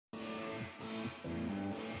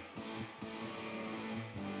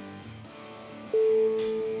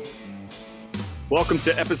Welcome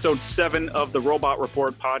to episode 7 of the Robot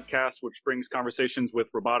Report podcast, which brings conversations with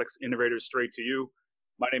robotics innovators straight to you.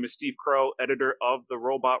 My name is Steve Crow, editor of the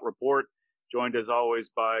Robot Report, joined as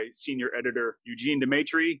always by senior editor Eugene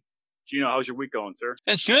Demetri. Gino, how's your week going, sir?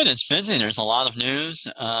 It's good. It's busy. There's a lot of news.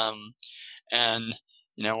 And,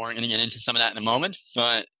 we're going to get into some of that in a moment.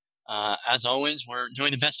 But as always, we're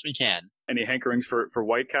doing the best we can. Any hankerings for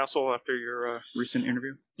White Castle after your recent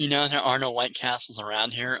interview? There are no White Castles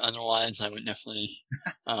around here. Otherwise, I would definitely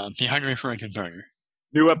be hungry for a good burger.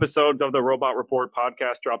 New episodes of the Robot Report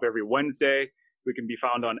podcast drop every Wednesday. We can be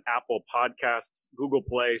found on Apple Podcasts, Google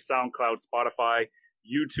Play, SoundCloud, Spotify,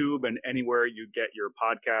 YouTube, and anywhere you get your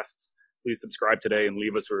podcasts. Please subscribe today and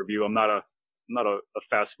leave us a review. I'm not a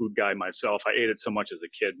fast food guy myself. I ate it so much as a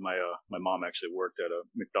kid. My mom actually worked at a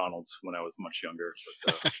McDonald's when I was much younger,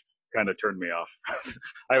 but kind of turned me off.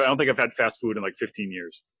 I don't think I've had fast food in like 15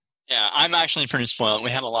 years. Yeah, I'm actually pretty spoiled.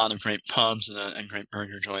 We have a lot of great pubs and great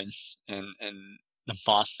burger joints in the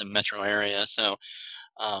Boston metro area. So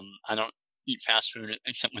I don't eat fast food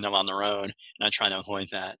except when I'm on the road, and I try to avoid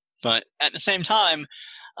that. But at the same time,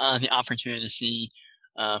 the opportunity to see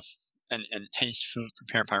and taste food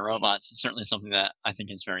prepared by robots is certainly something that I think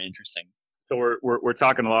is very interesting. So we're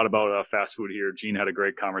talking a lot about fast food here. Gene had a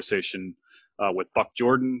great conversation with Buck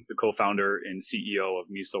Jordan, the co-founder and CEO of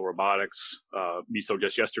Miso Robotics. Miso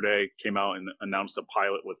just yesterday came out and announced a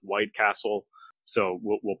pilot with White Castle. So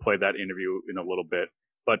we'll play that interview in a little bit.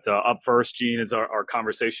 But up first, Gene, is our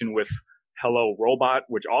conversation with Hello Robot,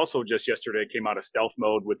 which also just yesterday came out of stealth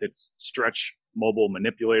mode with its Stretch mobile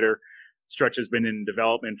manipulator. Stretch has been in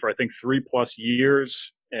development for, I think, 3+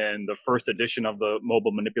 years. And the first edition of the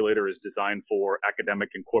mobile manipulator is designed for academic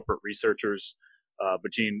and corporate researchers. But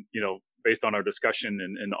Gene, based on our discussion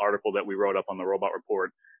and the article that we wrote up on the Robot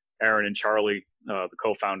Report, Aaron and Charlie, the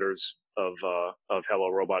co-founders of Hello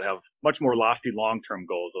Robot, have much more lofty long-term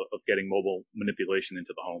goals of getting mobile manipulation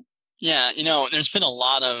into the home. Yeah, there's been a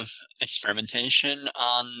lot of experimentation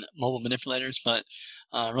on mobile manipulators, but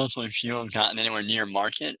relatively few have gotten anywhere near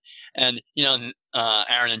market. And,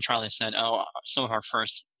 Aaron and Charlie said, some of our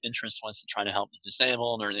first interest was to try to help the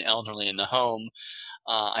disabled or the elderly in the home.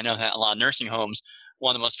 I know that a lot of nursing homes,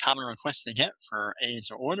 one of the most common requests they get for aides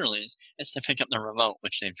or orderlies is to pick up the remote,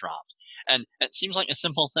 which they've dropped. And it seems like a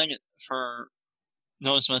simple thing for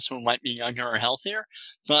those of us who might be younger or healthier,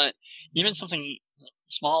 but even something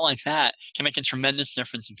small like that can make a tremendous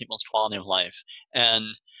difference in people's quality of life.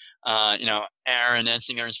 And, Aaron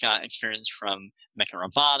Edzinger's got experience from Miso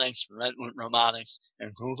Robotics, Redwood Robotics,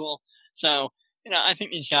 and Google. So, I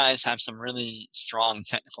think these guys have some really strong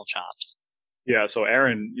technical chops. Yeah, so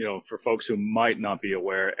Aaron, for folks who might not be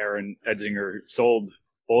aware, Aaron Edzinger sold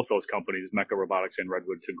both those companies, Miso Robotics and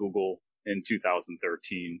Redwood, to Google in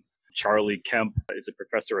 2013. Charlie Kemp is a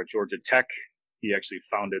professor at Georgia Tech. He actually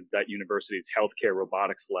founded that university's healthcare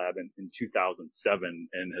robotics lab in 2007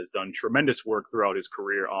 and has done tremendous work throughout his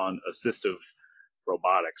career on assistive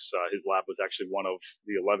robotics. His lab was actually one of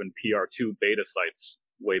the 11 PR2 beta sites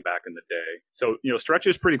way back in the day. So, Stretch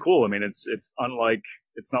is pretty cool. I mean, it's not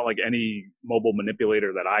like any mobile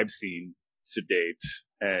manipulator that I've seen to date.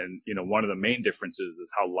 And, one of the main differences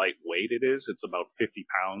is how lightweight it is. It's about 50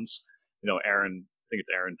 pounds.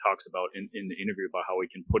 Aaron talks about in the interview about how he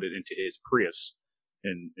can put it into his Prius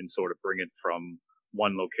and sort of bring it from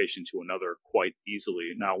one location to another quite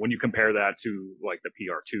easily. Now, when you compare that to like the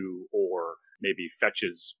PR2 or maybe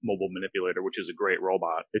Fetch's mobile manipulator, which is a great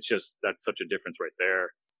robot, that's such a difference right there.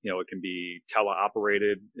 It can be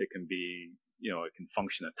teleoperated. It can be, it can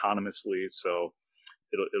function autonomously. So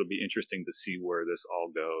it'll be interesting to see where this all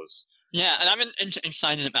goes. Yeah, and I'm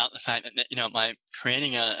excited about the fact that, by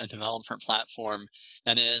creating a developer platform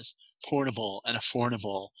that is portable and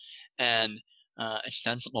affordable and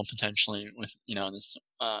extensible potentially with, this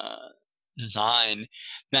design,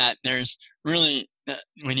 that there's really,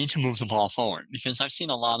 we need to move the ball forward, because I've seen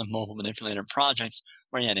a lot of mobile manipulator projects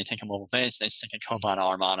where, they take a mobile base, they stick a cobot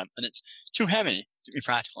arm on it, but it's too heavy to be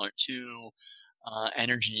practical or too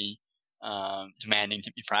energy demanding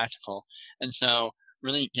to be practical. And so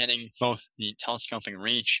really getting both the telescoping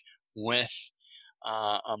reach with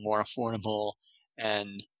a more affordable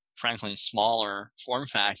and frankly smaller form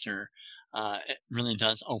factor, it really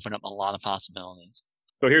does open up a lot of possibilities.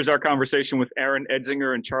 So here's our conversation with Aaron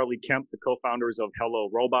Edzinger and Charlie Kemp, the co-founders of Hello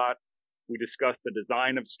Robot. We discussed the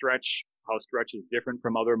design of Stretch, how Stretch is different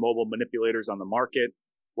from other mobile manipulators on the market,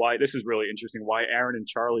 why this is really interesting, why Aaron and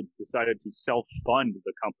Charlie decided to self-fund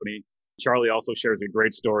the company. Charlie also shares a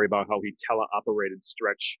great story about how he teleoperated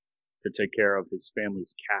Stretch to take care of his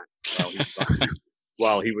family's cat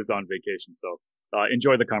while he was on vacation. So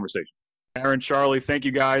enjoy the conversation. Aaron, Charlie, thank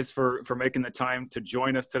you guys for making the time to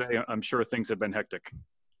join us today. I'm sure things have been hectic.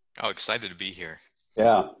 Oh, excited to be here.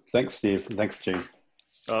 Yeah. Thanks, Steve. Thanks, Gene.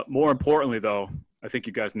 More importantly, though, I think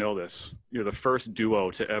you guys know this. You're the first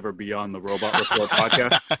duo to ever be on the Robot Report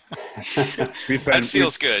podcast. That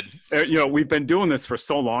feels good. We've been doing this for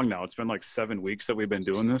so long now. It's been like 7 weeks that we've been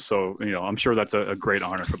doing this. So, I'm sure that's a great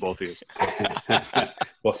honor for both of you.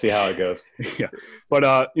 We'll see how it goes. Yeah.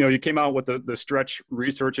 But, you came out with the Stretch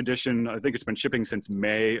Research Edition. I think it's been shipping since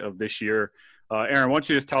May of this year. Aaron, why don't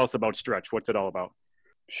you just tell us about Stretch? What's it all about?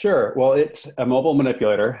 Sure. Well, it's a mobile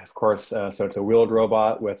manipulator, of course. So it's a wheeled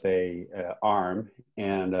robot with a arm.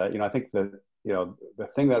 And, I think the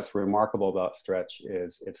thing that's remarkable about Stretch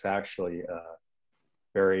is it's actually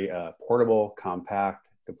very portable, compact,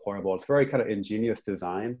 deployable. It's very kind of ingenious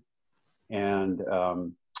design. And,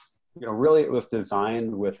 really it was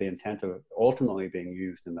designed with the intent of ultimately being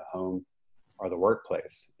used in the home or the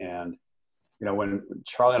workplace. And, when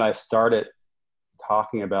Charlie and I started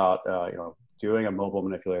talking about, doing a mobile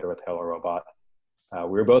manipulator with Hello Robot,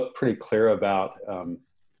 we were both pretty clear about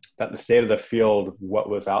that the state of the field,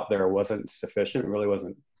 what was out there wasn't sufficient. It really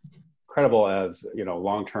wasn't credible as,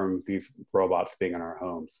 long-term these robots being in our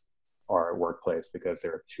homes or our workplace, because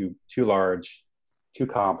they're too large, too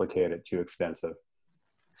complicated, too expensive.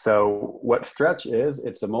 So what Stretch is,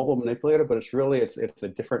 it's a mobile manipulator, but it's a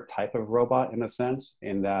different type of robot in a sense,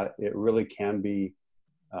 in that it really can be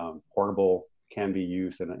portable, can be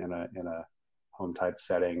used in a home type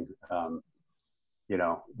setting.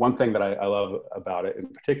 One thing that I love about it in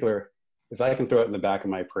particular is I can throw it in the back of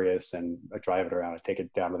my Prius and I drive it around and take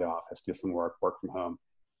it down to the office, do some work from home.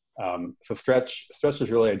 So Stretch is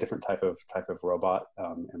really a different type of robot,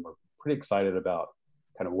 and we're pretty excited about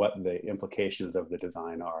kind of what the implications of the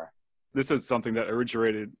design are. This is something that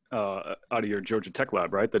originated out of your Georgia Tech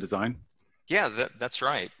lab, right? The design? Yeah, that's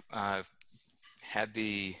right. Had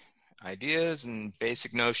the ideas and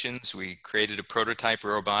basic notions. We created a prototype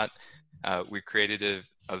robot. We created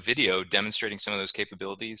a video demonstrating some of those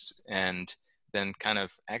capabilities, and then kind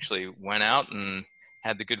of actually went out and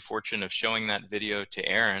had the good fortune of showing that video to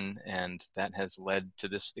Aaron, and that has led to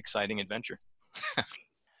this exciting adventure.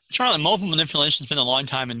 Charlie, mobile manipulation has been a long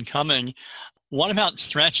time in coming. What about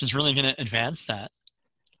Stretch is really going to advance that?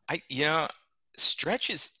 Stretch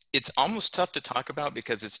it's almost tough to talk about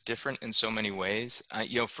because it's different in so many ways.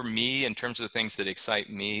 For me, in terms of the things that excite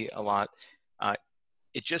me a lot,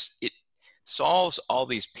 it solves all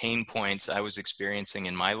these pain points I was experiencing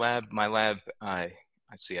in my lab. My lab, I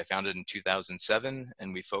founded in 2007,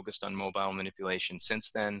 and we focused on mobile manipulation since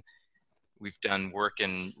then. We've done work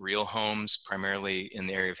in real homes, primarily in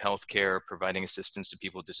the area of healthcare, providing assistance to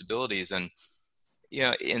people with disabilities. And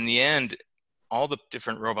in the end, all the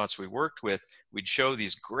different robots we worked with, we'd show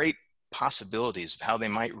these great possibilities of how they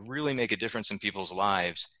might really make a difference in people's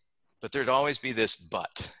lives. But there'd always be this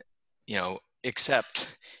but,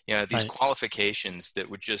 except, these Right. qualifications that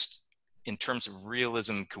would just, in terms of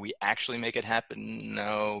realism, could we actually make it happen?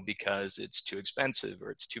 No, because it's too expensive, or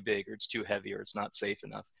it's too big, or it's too heavy, or it's not safe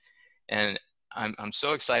enough. And I'm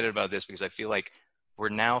so excited about this because I feel like we're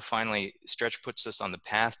now finally, Stretch puts us on the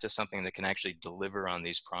path to something that can actually deliver on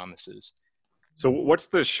these promises. So what's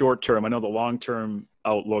the short term? I know the long term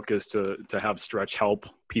outlook is to have Stretch help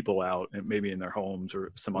people out, and maybe in their homes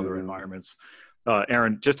or some other environments.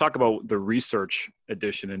 Aaron, just talk about the research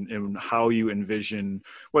edition and how you envision,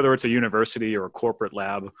 whether it's a university or a corporate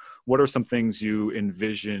lab, what are some things you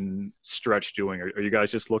envision Stretch doing? Are you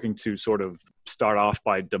guys just looking to sort of start off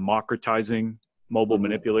by democratizing mobile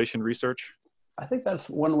manipulation research? I think that's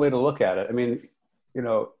one way to look at it. I mean,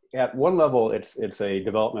 at one level, it's a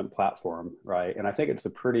development platform, right? And I think it's a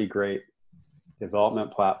pretty great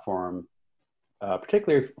development platform,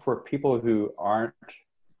 particularly for people who aren't,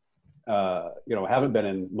 haven't been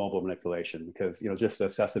in mobile manipulation, because, just the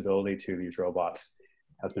accessibility to these robots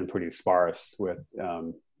has been pretty sparse with,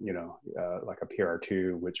 like a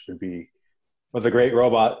PR2, which was a great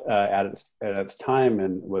robot at its time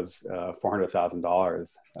and was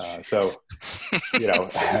 $400,000. So,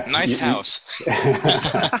 nice house.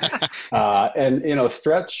 And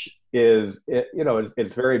Stretch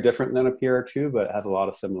it's very different than a PR2, but it has a lot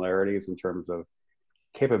of similarities in terms of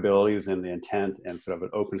capabilities and the intent and sort of an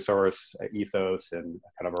open source ethos and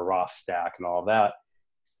kind of a raw stack and all of that.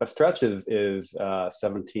 But Stretch is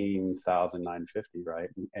 $17,950, right?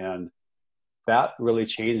 And that really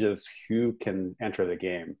changes who can enter the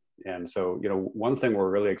game. And so, one thing we're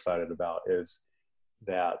really excited about is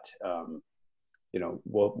that,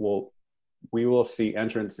 we will see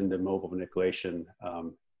entrance into mobile manipulation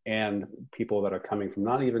and people that are coming from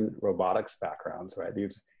not even robotics backgrounds, right?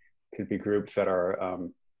 These could be groups that are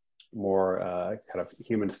kind of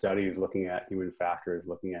human studies, looking at human factors,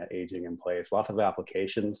 looking at aging in place, lots of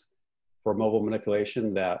applications for mobile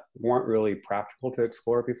manipulation that weren't really practical to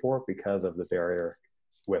explore before because of the barrier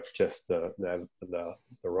with just the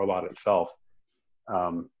robot itself.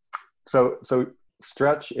 So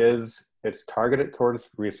Stretch it's targeted towards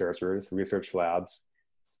researchers, research labs.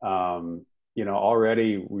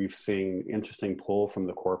 Already we've seen interesting pull from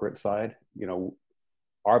the corporate side.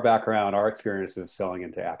 Our background, our experience is selling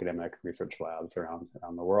into academic research labs around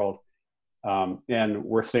the world. And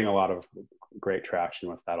we're seeing a lot of great traction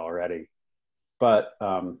with that already. But,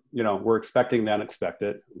 we're expecting the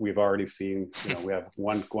unexpected. We've already seen, we have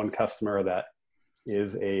one customer that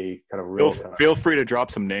is a kind of real. Feel free to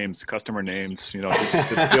drop some names, customer names.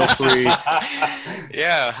 Just feel free.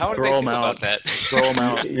 Yeah, how do they feel about that? Throw them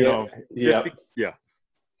out. Yeah,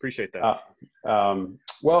 appreciate that. And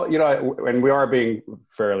we are being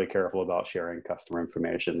fairly careful about sharing customer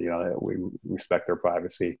information. We respect their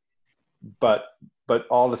privacy, but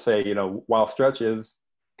all to say, while Stretch is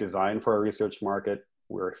designed for a research market,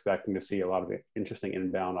 we're expecting to see a lot of interesting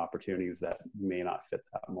inbound opportunities that may not fit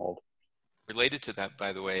that mold. Related to that,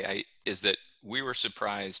 by the way, is that we were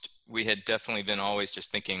surprised. We had definitely been always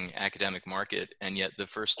just thinking academic market, and yet the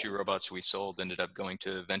first 2 robots we sold ended up going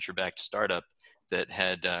to a venture-backed startup that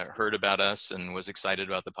had heard about us and was excited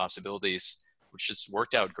about the possibilities, which has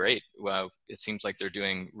worked out great. Well, it seems like they're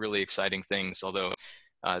doing really exciting things, although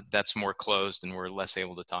that's more closed and we're less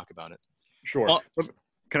able to talk about it. Sure. Well,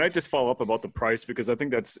 can I just follow up about the price, because I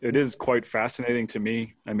think it is quite fascinating to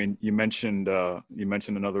me. I mean, you mentioned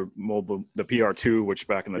another mobile, the PR2, which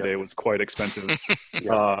back in the day was quite expensive.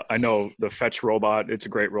 I know the Fetch robot; it's a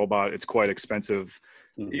great robot. It's quite expensive.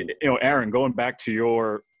 Mm-hmm. Aaron, going back to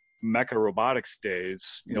your Mecha Robotics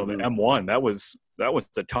days, the M1, that was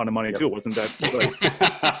a ton of money too, wasn't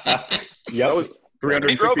that? Yeah.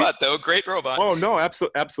 Great robot, though. Great robot. Oh no,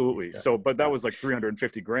 absolutely. Yeah. So, but that was like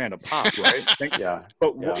 $350,000 a pop, right?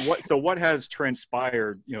 But what has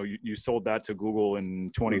transpired? You sold that to Google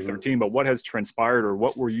in 2013, but what has transpired, or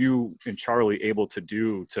what were you and Charlie able to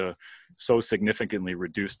do to so significantly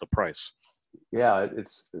reduce the price? Yeah,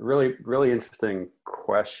 it's really, really interesting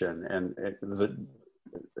question, and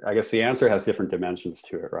I guess the answer has different dimensions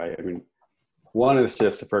to it, right? I mean, one is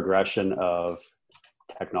just a progression of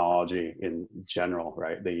technology in general,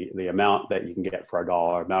 right? The amount that you can get for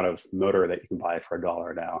 $1, amount of motor that you can buy for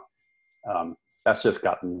 $1 now, that's just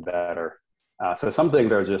gotten better. So some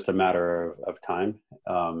things are just a matter of time.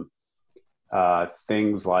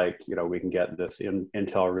 Things like, we can get this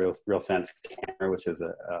Intel RealSense camera, which is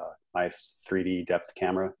a nice 3D depth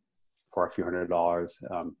camera for a few $100s.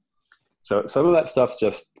 So some of that stuff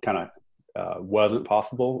just kind of wasn't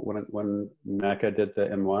possible when Mecha did the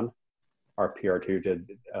M1. Our PR2 did,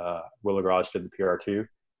 Willow Garage did the PR2.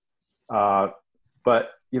 But,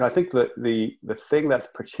 I think that the thing that's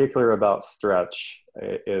particular about Stretch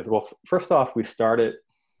is, well, first off, we started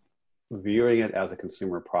viewing it as a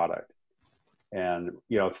consumer product. And,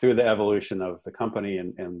 through the evolution of the company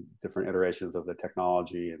and different iterations of the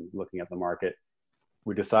technology and looking at the market,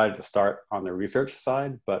 we decided to start on the research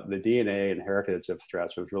side, but the DNA and heritage of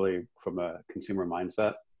Stretch was really from a consumer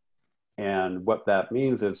mindset. And what that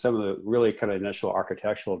means is some of the really kind of initial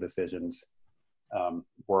architectural decisions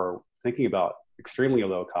were thinking about extremely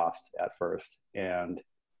low cost at first. And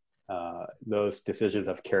those decisions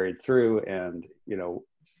have carried through. And,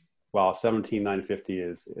 while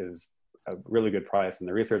 $17,950 is a really good price in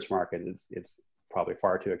the research market, it's probably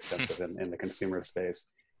far too expensive in the consumer space.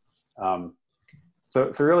 So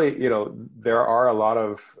really, there are a lot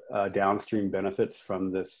of downstream benefits from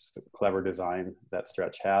this clever design that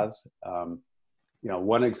Stretch has.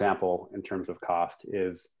 One example in terms of cost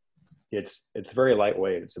is it's very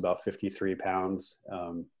lightweight. It's about 53 pounds.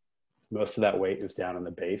 Most of that weight is down in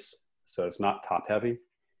the base, so it's not top heavy.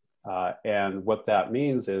 And what that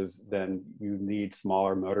means is then you need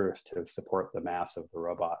smaller motors to support the mass of the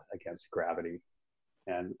robot against gravity.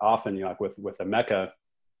 And often, like with a Mecha,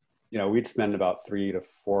 we'd spend about $3,000 to $4,000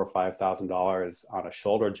 or $5,000 on a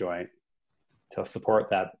shoulder joint to support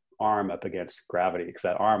that arm up against gravity, because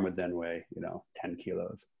that arm would then weigh, 10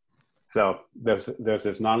 kilos. So there's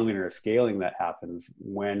this nonlinear scaling that happens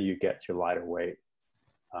when you get to lighter weight.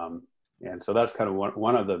 And so that's kind of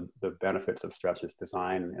one of the benefits of Stretch's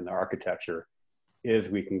design and the architecture is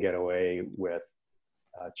we can get away with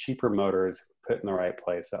cheaper motors put in the right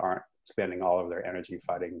place that aren't spending all of their energy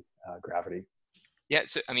fighting gravity. Yeah,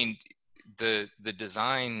 so I mean, the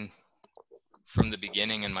design from the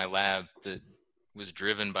beginning in my lab that was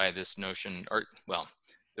driven by this notion,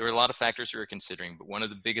 there were a lot of factors we were considering, but one of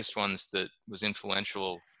the biggest ones that was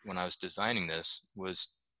influential when I was designing this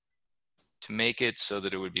was to make it so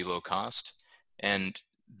that it would be low cost. And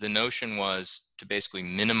the notion was to basically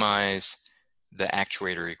minimize the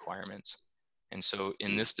actuator requirements. And so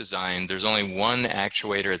in this design, there's only one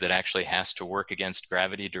actuator that actually has to work against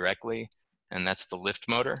gravity directly, and that's the lift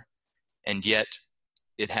motor. And yet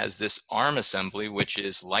it has this arm assembly, which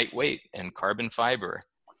is lightweight and carbon fiber.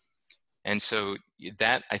 And so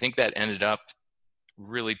that, I think that ended up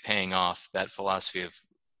really paying off, that philosophy of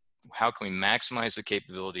how can we maximize the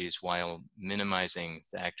capabilities while minimizing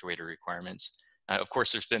the actuator requirements. Of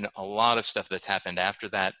course, there's been a lot of stuff that's happened after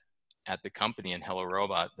that at the company and Hello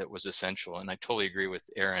Robot that was essential. And I totally agree with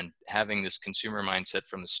Aaron, having this consumer mindset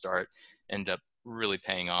from the start ended up really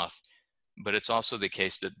paying off. But it's also the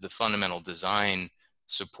case that the fundamental design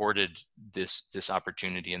supported this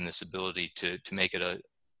opportunity and this ability to make it a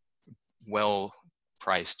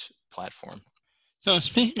well-priced platform. So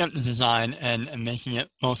speaking of the design and making it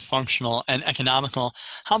both functional and economical,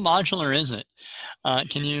 how modular is it?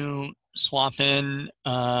 Can you swap in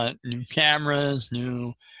new cameras,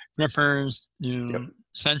 new grippers, new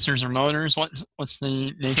sensors or motors? What's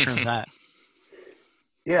the nature of that?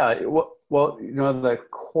 Yeah, well, the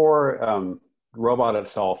core robot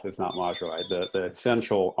itself is not modular. The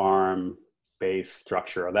essential arm base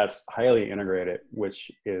structure, that's highly integrated,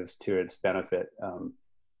 which is to its benefit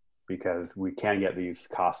because we can get these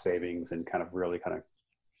cost savings and kind of really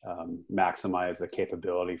maximize the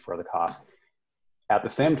capability for the cost. At the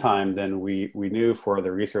same time, then we knew for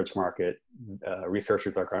the research market,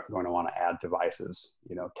 researchers are going to want to add devices,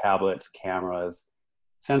 tablets, cameras,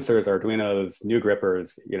 sensors, Arduinos, new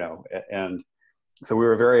grippers, and so we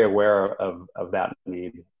were very aware of that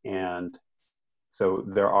need. And so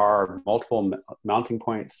there are multiple mounting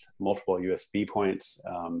points, multiple USB points.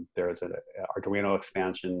 There's an Arduino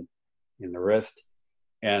expansion in the wrist.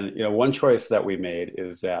 And, one choice that we made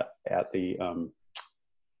is that at the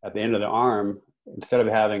end of the arm, instead of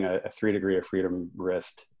having a 3 degree of freedom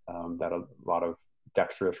wrist that a lot of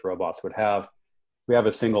dexterous robots would have, we have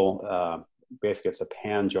a single, basically it's a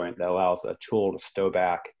pan joint that allows a tool to stow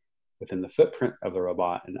back within the footprint of the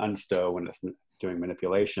robot and unstow when it's doing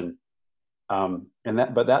manipulation.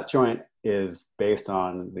 But that joint is based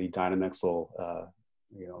on the Dynamixel,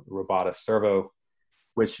 Robotis servo,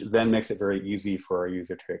 which then makes it very easy for a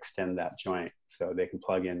user to extend that joint so they can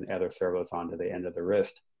plug in other servos onto the end of the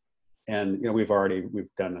wrist. And we've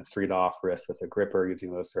done a 3-DOF wrist with a gripper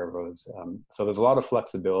using those servos. So there's a lot of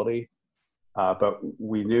flexibility, but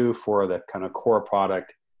we knew for the kind of core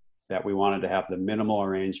product that we wanted to have the minimal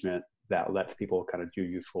arrangement that lets people kind of do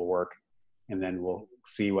useful work, and then we'll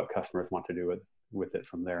see what customers want to do with it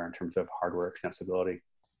from there in terms of hardware extensibility.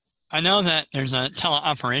 I know that there's a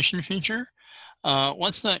teleoperation feature.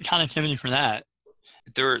 What's the connectivity for that?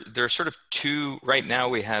 There are sort of two, right now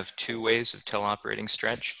we have 2 ways of teleoperating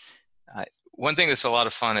Stretch. One thing that's a lot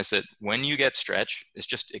of fun is that when you get Stretch,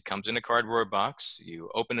 it comes in a cardboard box, you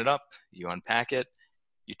open it up, you unpack it,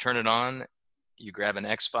 you turn it on, you grab an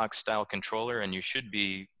Xbox style controller, and you should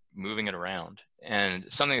be moving it around. And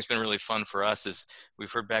something that's been really fun for us is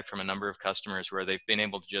we've heard back from a number of customers where they've been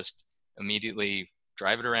able to just immediately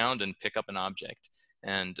drive it around and pick up an object.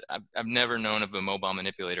 And I've never known of a mobile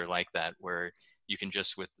manipulator like that, where you can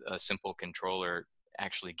just with a simple controller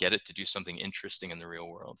actually get it to do something interesting in the real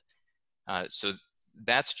world. So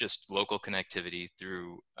that's just local connectivity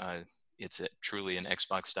through, it's truly an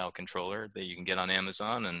Xbox style controller that you can get on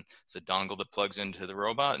Amazon, and it's a dongle that plugs into the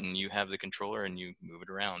robot and you have the controller and you move it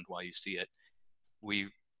around while you see it. We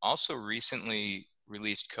also recently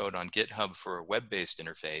released code on GitHub for a web-based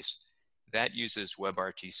interface that uses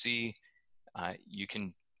WebRTC.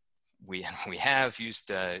 We have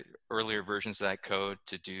used earlier versions of that code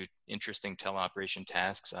to do interesting teleoperation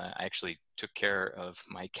tasks. I actually took care of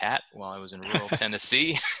my cat while I was in rural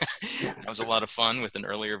Tennessee. That was a lot of fun with an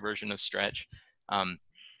earlier version of Stretch.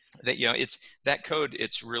 That code.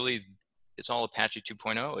 It's all Apache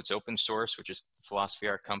 2.0. It's open source, which is the philosophy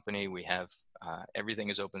of our company. We have everything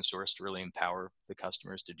is open source to really empower the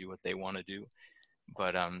customers to do what they want to do.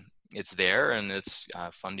 But it's there and it's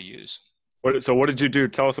fun to use. So what did you do?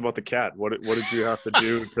 Tell us about the cat. What did you have to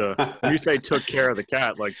do to, when you say took care of the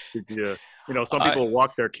cat, like, did you, some people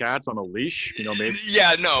walk their cats on a leash, maybe.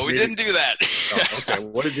 Yeah, no, we didn't do that. Oh, okay.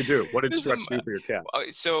 What did you do? What did Stretch do for your cat?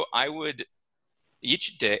 So I would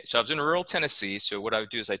each day, so I was in rural Tennessee. So what I would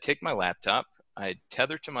do is I'd take my laptop, I'd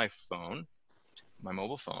tether to my phone, my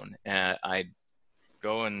mobile phone, and I'd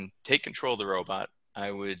go and take control of the robot. I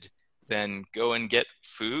would then go and get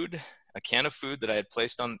food, a can of food that I had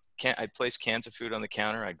placed I'd place cans of food on the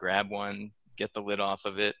counter. I'd grab one, get the lid off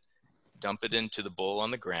of it, dump it into the bowl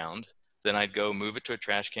on the ground. Then I'd go move it to a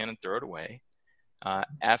trash can and throw it away.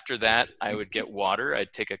 After that, I would get water.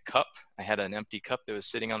 I'd take a cup. I had an empty cup that was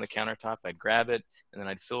sitting on the countertop. I'd grab it, and then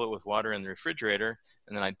I'd fill it with water in the refrigerator,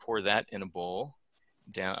 and then I'd pour that in a bowl,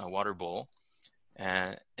 a water bowl.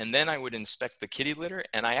 And then I would inspect the kitty litter,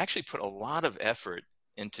 and I actually put a lot of effort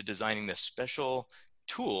into designing this special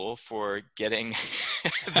tool for getting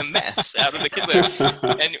the mess out of the kitty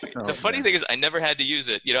litter. And the funny thing is, I never had to use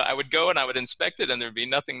it. You know, I would go and I would inspect it, and there'd be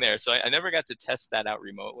nothing there. So I never got to test that out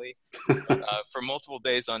remotely. But, for multiple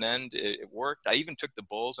days on end, it worked. I even took the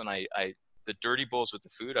bowls, and the dirty bowls with the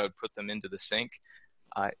food, I would put them into the sink.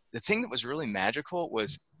 The thing that was really magical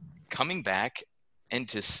was coming back and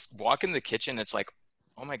to walk in the kitchen. It's like,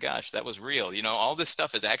 oh my gosh, that was real. You know, all this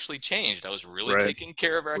stuff has actually changed. I was really taking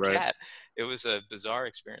care of our cat. It was a bizarre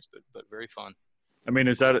experience, but very fun. I mean,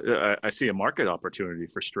 is that, I see a market opportunity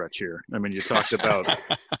for Stretch here. I mean, you talk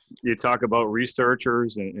about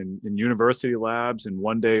researchers and university labs and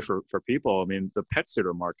one day for people. I mean, the pet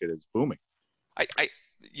sitter market is booming.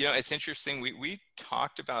 You know, it's interesting. We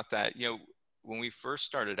talked about that, you know, when we first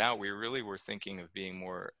started out, we really were thinking of being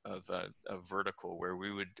more of a vertical where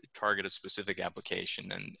we would target a specific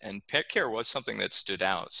application, and pet care was something that stood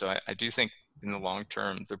out. So I do think in the long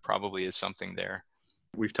term, there probably is something there.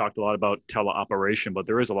 We've talked a lot about teleoperation, but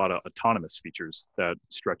there is a lot of autonomous features that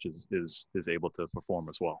Stretch is able to perform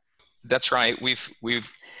as well. That's right.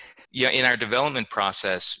 Yeah, in our development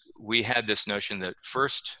process, we had this notion that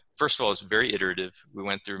first of all, it's very iterative. We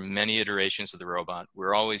went through many iterations of the robot.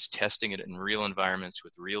 We're always testing it in real environments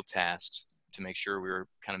with real tasks to make sure we were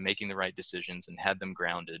kind of making the right decisions and had them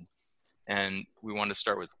grounded. And we wanted to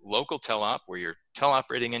start with local teleop, where you're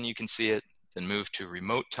teleoperating and you can see it, then move to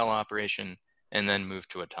remote teleoperation, and then move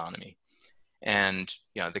to autonomy. And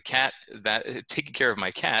you know, the cat, that taking care of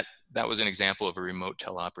my cat, that was an example of a remote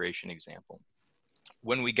teleoperation example.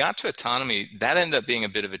 When we got to autonomy, that ended up being a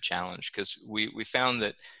bit of a challenge, because we found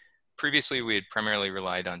that previously we had primarily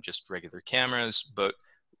relied on just regular cameras, but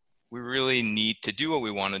we really need to do what we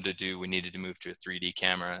wanted to do. We needed to move to a 3D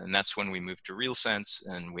camera, and that's when we moved to RealSense,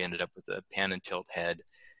 and we ended up with a pan and tilt head.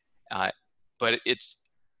 But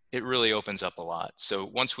it really opens up a lot. So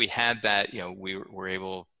once we had that, you know, we were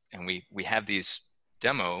able, and we have these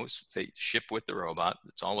demos that ship with the robot.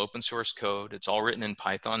 It's all open source code. It's all written in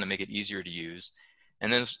Python to make it easier to use.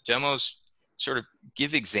 And then demos sort of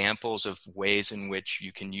give examples of ways in which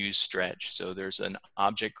you can use Stretch. So there's an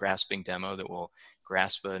object grasping demo that will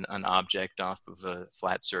grasp an object off of a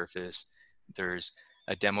flat surface. There's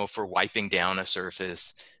a demo for wiping down a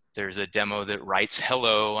surface. There's a demo that writes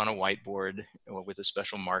hello on a whiteboard with a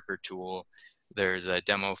special marker tool. There's a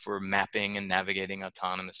demo for mapping and navigating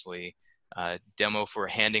autonomously. Demo for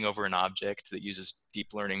handing over an object that uses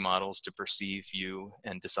deep learning models to perceive you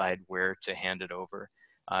and decide where to hand it over.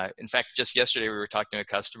 In fact, just yesterday we were talking to a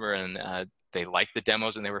customer, and they liked the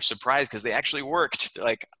demos, and they were surprised because they actually worked. They're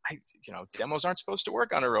like, you know, demos aren't supposed to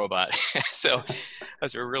work on a robot. So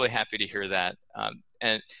we're really happy to hear that.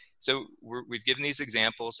 And so we've given these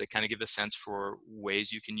examples. They kind of give a sense for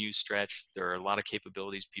ways you can use Stretch. There are a lot of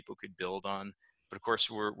capabilities people could build on. But of course,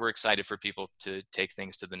 we're excited for people to take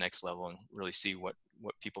things to the next level and really see what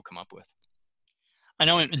people come up with. I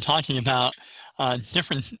know we've been talking about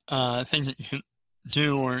different things that you can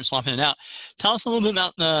do or swapping it out. Tell us a little bit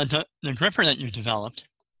about the gripper that you developed.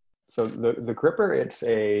 So the gripper, it's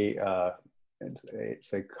a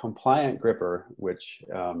compliant gripper, which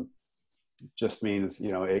just means,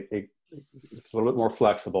 you know, it's a little bit more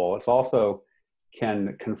flexible. It's also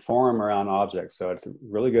can conform around objects. So it's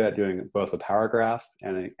really good at doing both a power grasp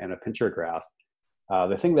and a pincher grasp.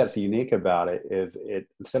 The thing that's unique about it is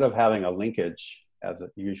instead of having a linkage, as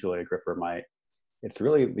usually a gripper might, it's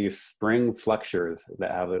really these spring flexures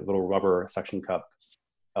that have little rubber suction cup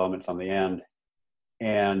elements on the end.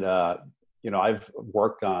 And, you know, I've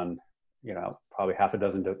worked on, you know, probably half a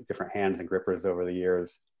dozen different hands and grippers over the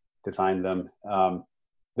years, designed them.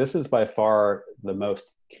 This is by far the most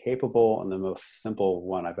capable and the most simple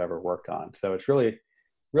one I've ever worked on. So it's really,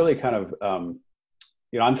 really kind of,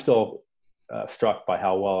 you know, I'm still struck by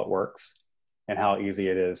how well it works and how easy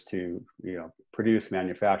it is to, you know, produce,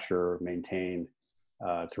 manufacture, maintain.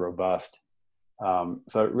 It's robust.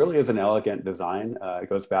 So it really is an elegant design. It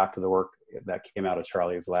goes back to the work that came out of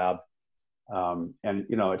Charlie's lab. And,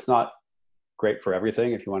 you know, it's not great for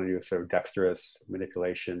everything. If you want to do sort of dexterous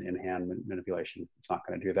manipulation, in-hand manipulation, it's not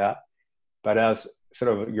going to do that. But as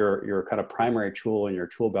sort of your kind of primary tool in your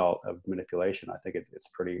tool belt of manipulation, I think it's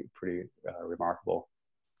pretty remarkable.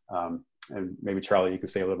 And maybe Charlie, you can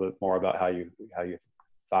say a little bit more about how you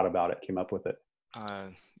thought about it, came up with it.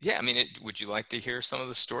 Yeah, I mean, would you like to hear some of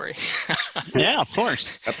the story? Yeah, of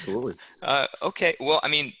course. Absolutely. Okay, well, I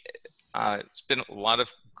mean, It's been a lot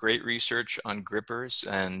of great research on grippers.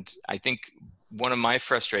 And I think one of my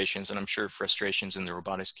frustrations, and I'm sure frustrations in the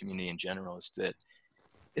robotics community in general, is that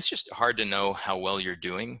it's just hard to know how well you're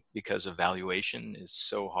doing because evaluation is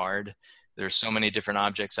so hard. There's so many different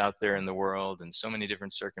objects out there in the world and so many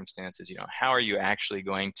different circumstances. You know, how are you actually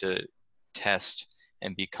going to test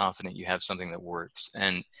and be confident you have something that works?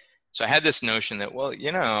 And so I had this notion that, well,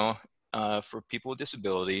 you know, for people with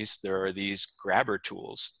disabilities, there are these grabber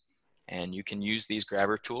tools, and you can use these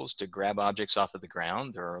grabber tools to grab objects off of the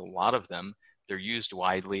ground. There are a lot of them. They're used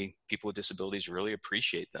widely. People with disabilities really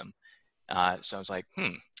appreciate them. So I was like,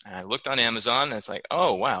 And I looked on Amazon, and it's like,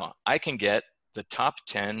 oh, wow, I can get the top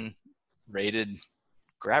 10 rated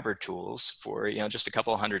grabber tools for, you know, just a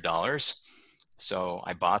couple $100. So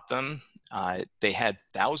I bought them. They had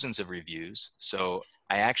thousands of reviews. So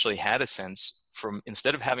I actually had a sense from,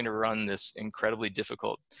 instead of having to run this incredibly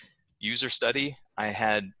difficult user study, I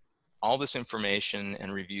had all this information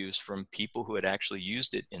and reviews from people who had actually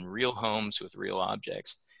used it in real homes with real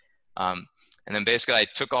objects. And then basically I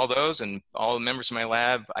took all those, and all the members of my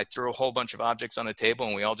lab, I threw a whole bunch of objects on a table,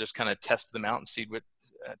 and we all just kind of tested them out and see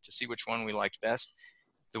to see which one we liked best.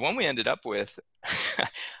 The one we ended up with,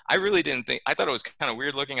 I really didn't think, I thought it was kind of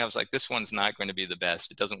weird looking. I was like, this one's not going to be the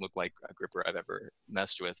best. It doesn't look like a gripper I've ever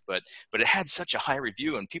messed with, but it had such a high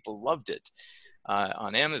review and people loved it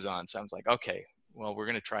on Amazon. So I was like, okay, well, we're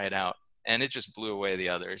going to try it out. And it just blew away the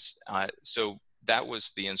others. So that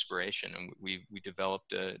was the inspiration. And we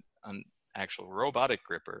developed an actual robotic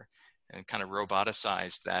gripper and kind of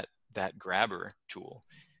roboticized that grabber tool.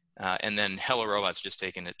 And then Hello Robot's just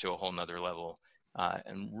taken it to a whole nother level.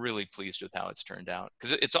 And really pleased with how it's turned out,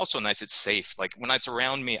 because it's also nice. It's safe. Like when it's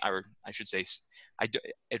around me, or I should say,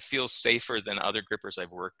 it feels safer than other grippers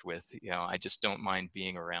I've worked with. You know, I just don't mind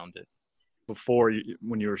being around it. Before,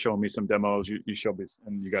 when you were showing me some demos, you showed me,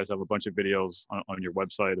 and you guys have a bunch of videos on your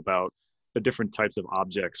website about the different types of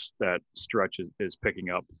objects that Stretch is picking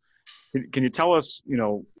up. Can you tell us, you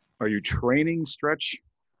know, are you training Stretch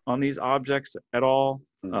on these objects at all?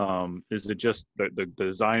 Is it just the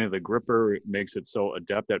design of the gripper makes it so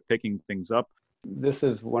adept at picking things up? This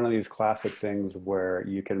is one of these classic things where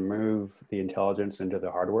you can move the intelligence into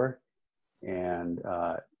the hardware, and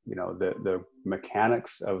you know, the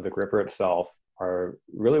mechanics of the gripper itself are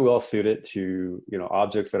really well suited to, you know,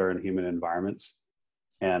 objects that are in human environments.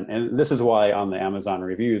 And this is why on the Amazon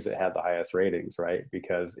reviews it had the highest ratings, right?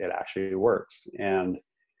 Because it actually works. And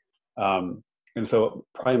so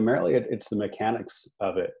primarily it's the mechanics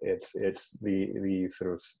of it. It's the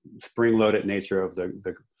sort of spring-loaded nature of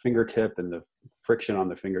the fingertip and the friction on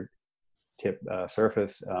the fingertip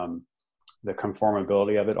surface, the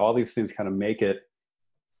conformability of it. All these things kind of make it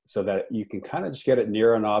so that you can kind of just get it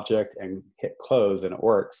near an object and hit close and it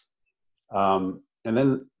works. And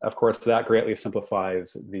then, of course, that greatly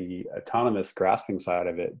simplifies the autonomous grasping side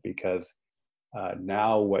of it, because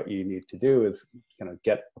now what you need to do is kind of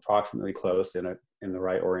get approximately close in the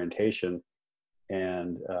right orientation,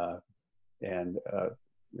 and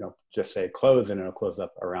you know, just say close and it'll close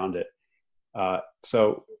up around it.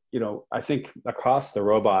 So, you know, I think across the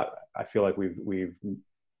robot, I feel like we've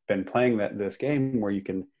been playing this game where you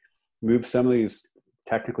can move some of these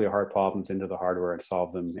technically hard problems into the hardware and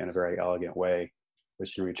solve them in a very elegant way,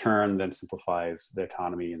 which in return then simplifies the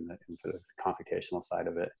autonomy and the computational side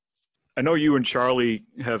of it. I know you and Charlie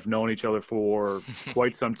have known each other for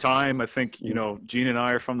quite some time. I think, you know, Gene and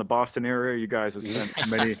I are from the Boston area. You guys have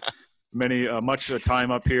spent much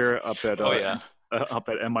time up here, up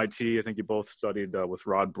at MIT. I think you both studied with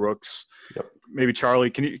Rod Brooks. Yep. Maybe Charlie,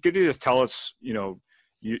 could you just tell us, you know,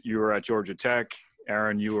 you were at Georgia Tech,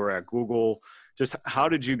 Aaron, you were at Google. Just how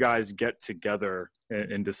did you guys get together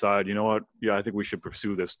and decide, you know what, yeah, I think we should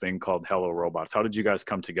pursue this thing called Hello Robots? How did you guys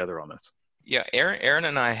come together on this? Yeah, Aaron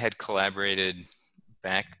and I had collaborated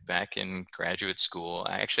back in graduate school.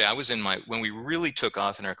 I was in when we really took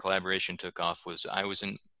off and our collaboration took off I was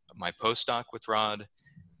in my postdoc with Rod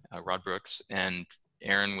Brooks, and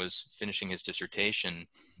Aaron was finishing his dissertation.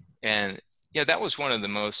 And yeah, that was one of the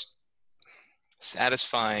most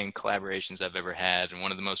satisfying collaborations I've ever had, and one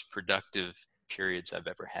of the most productive periods I've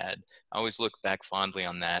ever had. I always look back fondly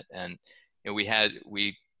on that. And you know, we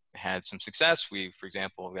had some success. We, for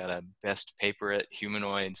example, got a best paper at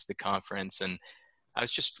Humanoids, the conference, and I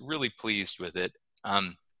was just really pleased with it.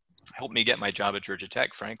 Helped me get my job at Georgia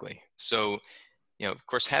Tech, frankly. So, you know, of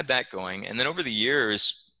course, had that going. And then over the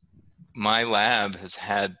years, my lab has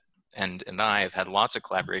had, and I have had lots of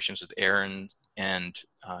collaborations with Aaron and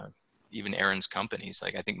even Aaron's companies.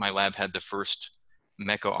 Like, I think my lab had the first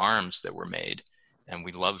Mecha arms that were made, and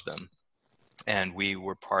we loved them. and we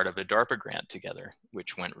were part of a DARPA grant together,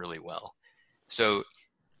 which went really well. So,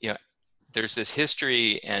 you know, there's this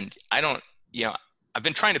history, and I've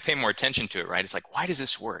been trying to pay more attention to it, right? It's like, why does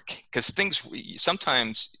this work? Because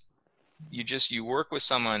sometimes you work with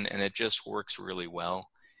someone and it just works really well.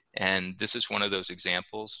 And this is one of those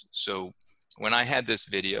examples. So when I had this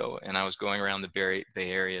video and I was going around the Bay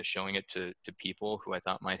Area showing it to people who I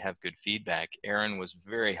thought might have good feedback, Aaron was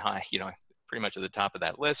very high, pretty much at the top of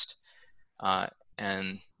that list.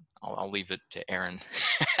 And I'll leave it to Aaron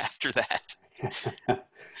after that.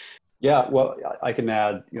 Yeah, well, I can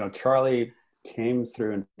add, Charlie came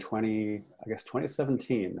through in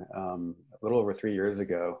 2017, a little over 3 years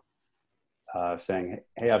ago, saying,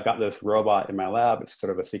 hey, I've got this robot in my lab. It's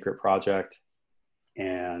sort of a secret project.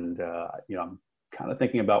 And, I'm kind of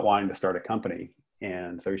thinking about wanting to start a company.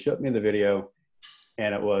 And so he showed me the video,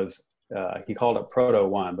 and it was, he called it Proto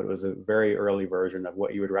 1, but it was a very early version of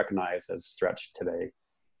what you would recognize as Stretch today.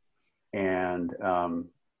 And,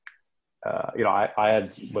 I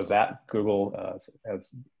was at Google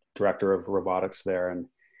as director of robotics there, and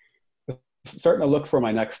starting to look for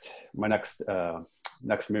my next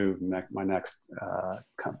move, my next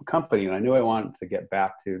company. And I knew I wanted to get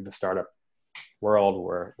back to the startup world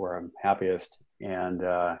where I'm happiest. And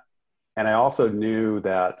I also knew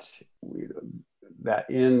that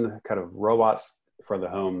in kind of robots for the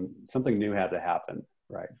home, something new had to happen,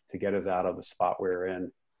 right, to get us out of the spot we were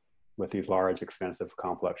in with these large, expensive,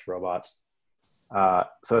 complex robots.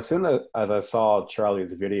 So as soon as I saw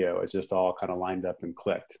Charlie's video, it just all kind of lined up and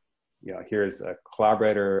clicked. Here's a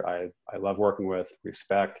collaborator I love working with,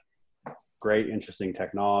 respect, great, interesting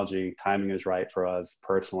technology, timing is right for us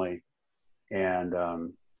personally. And,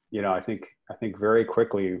 I think very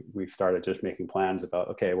quickly we started just making plans about,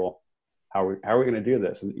 okay, well, how are we going to do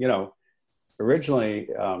this? And, originally,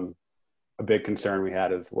 a big concern we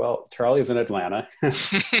had is, well, Charlie's in Atlanta.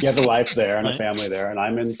 He has a life there and a family there, and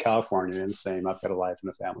I'm in California, and same, I've got a life and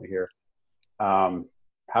a family here. How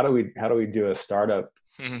do we do a startup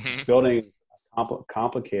building a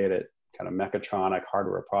complicated kind of mechatronic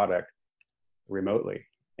hardware product remotely?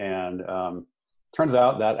 And turns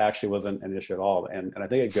out that actually wasn't an issue at all. And I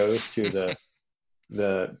think it goes to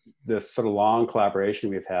this sort of long collaboration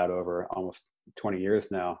we've had over almost 20 years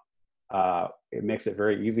now. It makes it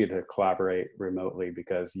very easy to collaborate remotely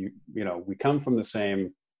because we come from the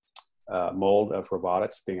same mold of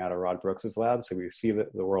robotics, being out of Rod Brooks's lab, so we see the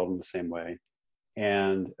world in the same way.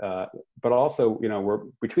 And but also, we're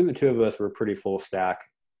between the two of us, we're pretty full stack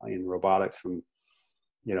in robotics, from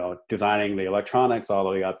designing the electronics all the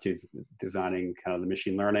way up to designing kind of the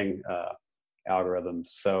machine learning algorithms.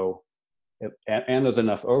 So, and there's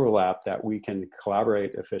enough overlap that we can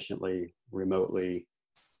collaborate efficiently remotely.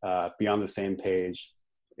 Be on the same page,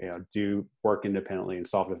 do work independently and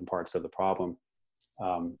solve different parts of the problem.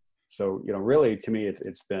 So, really, to me,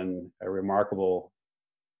 it's been a remarkable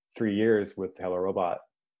 3 years with Hello Robot,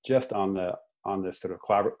 just on this sort of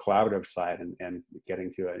collaborative side and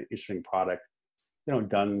getting to an interesting product,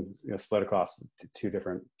 done, split across two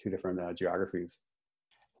different geographies.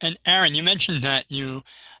 And Aaron, you mentioned that you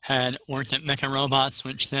had worked at Mecha Robots,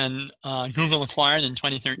 which then Google acquired in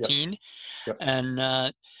 2013. Yep. And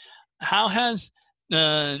how has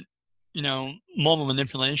the mobile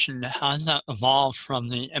manipulation, how has that evolved from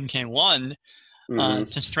the MK1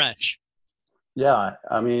 to Stretch? Yeah,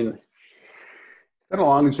 I mean, it's been a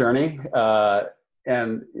long journey,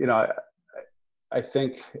 and I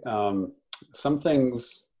think some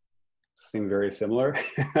things seem very similar,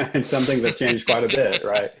 and some things have changed quite a bit,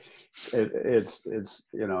 right? It's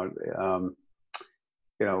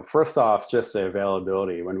first off, just the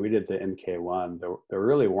availability. When we did the MK1, there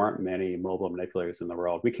really weren't many mobile manipulators in the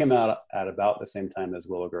world. We came out at about the same time as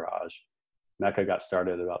Willow Garage. Mecha got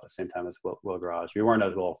started about the same time as Willow Garage. We weren't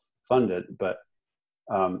as well funded, but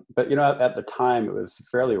at the time it was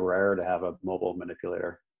fairly rare to have a mobile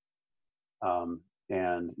manipulator.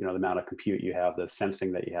 And the amount of compute you have, the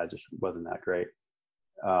sensing that you had just wasn't that great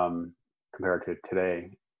compared to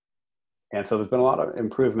today. And so there's been a lot of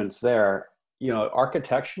improvements there.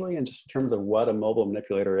 Architecturally and just in terms of what a mobile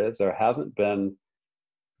manipulator is, there hasn't been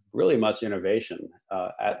really much innovation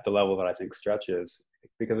at the level that I think Stretch is,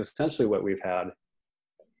 because essentially what we've had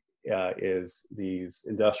is these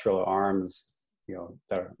industrial arms,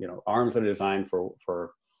 arms that are designed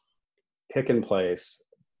for pick and place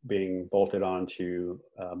being bolted onto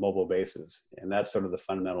mobile bases. And that's sort of the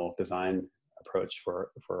fundamental design approach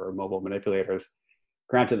for mobile manipulators.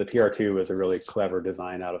 Granted, the PR2 was a really clever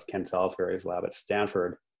design out of Ken Salisbury's lab at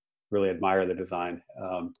Stanford. Really admire the design.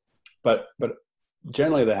 But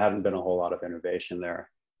generally there hadn't been a whole lot of innovation there.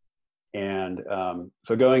 And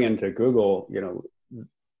so going into Google,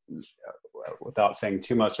 without saying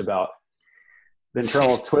too much about the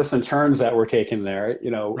internal twists and turns that we're taking there,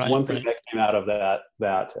 one thing that came out of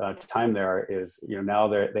that time there is, now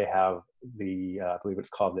they have the, I believe it's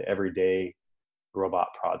called the Everyday Robot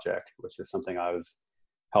Project, which is something I was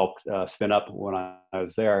helped spin up when I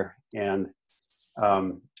was there. And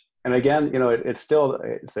again, it's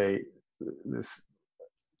this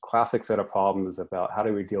classic set of problems about how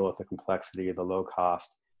do we deal with the complexity, the low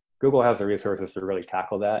cost. Google has the resources to really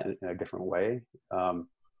tackle that in a different way.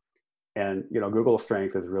 And Google's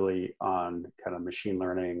strength is really on kind of machine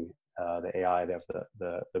learning, the AI. They have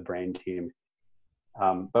the brain team.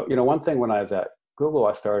 But one thing when I was at Google,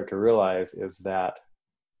 I started to realize is that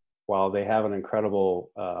while they have an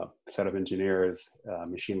incredible set of engineers,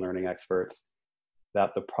 machine learning experts,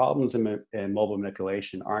 that the problems in mobile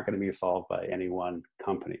manipulation aren't going to be solved by any one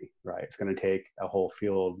company, right? It's going to take a whole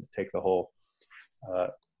field, take the whole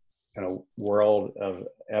kind of world of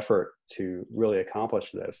effort to really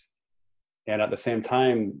accomplish this. And at the same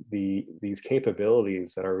time, these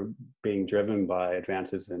capabilities that are being driven by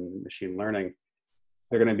advances in machine learning,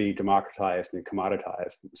 they're going to be democratized and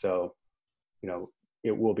commoditized. So,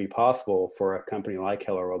 it will be possible for a company like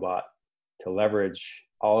Hello Robot to leverage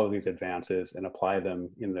all of these advances and apply them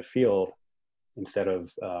in the field instead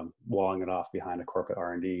of walling it off behind a corporate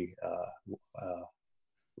R&D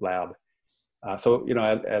lab. So,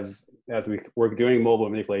 as we were doing mobile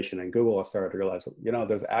manipulation in Google, I started to realize,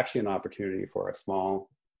 there's actually an opportunity for a small,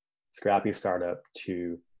 scrappy startup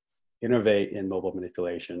to innovate in mobile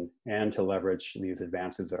manipulation and to leverage these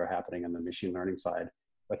advances that are happening on the machine learning side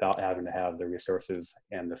without having to have the resources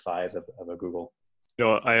and the size of a Google.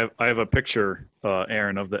 I have a picture,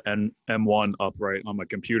 Aaron, of the M1 up right on my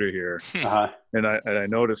computer here, and I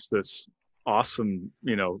noticed this awesome,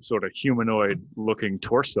 sort of humanoid-looking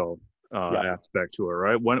torso aspect to it.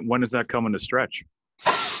 Right? When is that coming to stretch?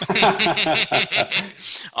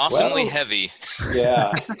 Awesomely heavy.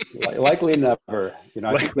 Yeah, likely never.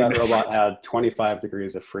 I think that robot had 25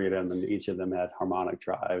 degrees of freedom, and each of them had harmonic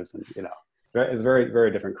drives, and it's a very,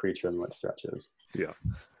 very different creature than what Stretch is. Yeah,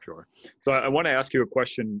 sure. So I want to ask you a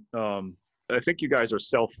question. I think you guys are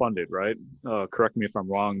self-funded, right? Correct me if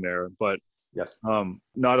I'm wrong there, but yes,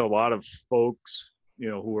 not a lot of folks,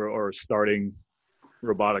 who are starting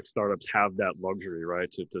robotic startups have that luxury,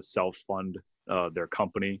 right? To self-fund their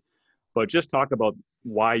company. But just talk about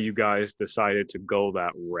why you guys decided to go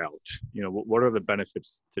that route. What are the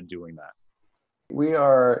benefits to doing that? We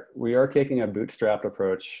are taking a bootstrapped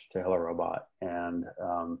approach to Hello Robot, and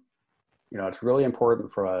it's really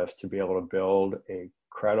important for us to be able to build a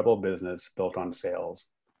credible business built on sales,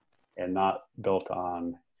 and not built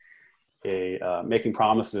on making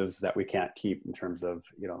promises that we can't keep in terms of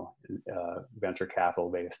venture capital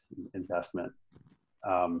based investment.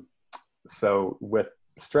 So with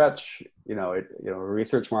Stretch, a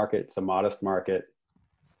research market, it's a modest market.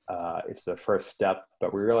 It's the first step,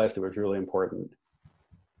 but we realized it was really important,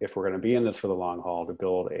 if we're going to be in this for the long haul, to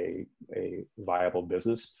build a viable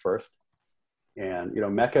business first. And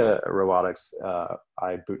Mecha Robotics,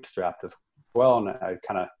 I bootstrapped as well, and I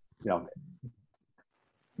kind of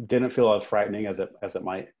didn't feel as frightening as it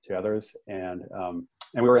might to others, and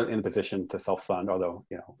we were in a position to self-fund, although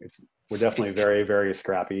we're definitely very, very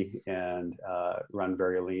scrappy and run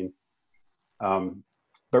very lean.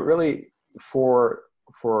 But really, for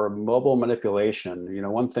mobile manipulation,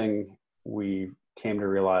 one thing we came to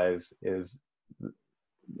realize is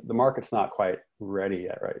the market's not quite ready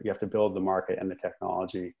yet, right? You have to build the market and the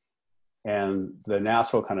technology, and the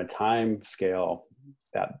natural kind of time scale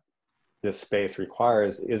that this space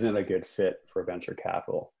requires isn't a good fit for venture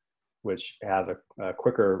capital, which has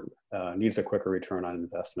needs a quicker return on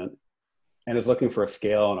investment, and is looking for a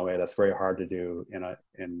scale in a way that's very hard to do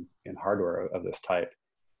in hardware of this type.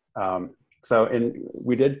 So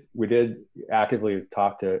we did actively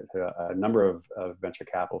talk to a number of venture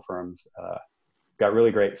capital firms, got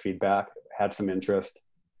really great feedback, had some interest,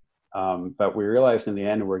 but we realized in the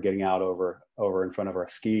end we're getting out over in front of our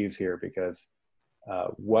skis here, because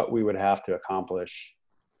what we would have to accomplish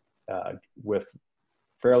with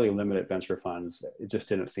fairly limited venture funds, it just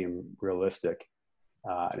didn't seem realistic.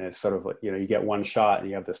 And it's sort of like, you get one shot and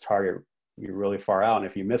you have this target, you're really far out, and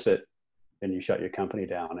if you miss it, then you shut your company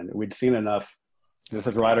down. And we'd seen enough. This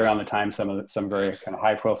is right around the time some very kind of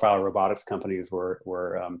high profile robotics companies were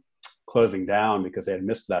closing down because they had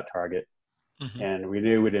missed that target. Mm-hmm. And we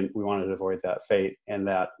knew we wanted to avoid that fate, and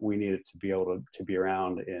that we needed to be able to be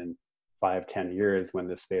around in 5-10 years when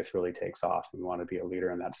this space really takes off. We want to be a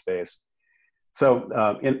leader in that space.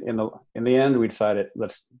 So in the end, we decided,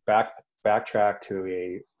 let's back backtrack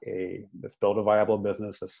to let's build a viable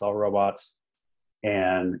business, let's sell robots,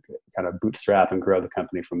 and kind of bootstrap and grow the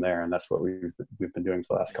company from there. And that's what we've been doing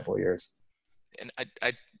for the last couple of years. And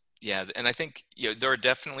I think, there are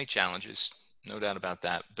definitely challenges, no doubt about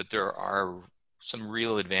that, but there are some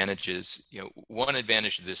real advantages. One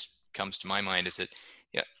advantage of this comes to my mind is that,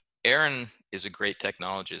 Aaron is a great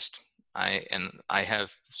technologist. I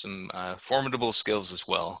have some formidable skills as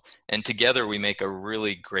well. And together we make a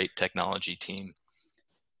really great technology team.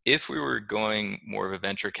 If we were going more of a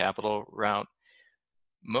venture capital route,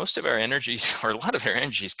 most of our energies, or a lot of our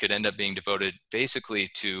energies, could end up being devoted basically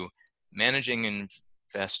to managing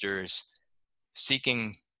investors,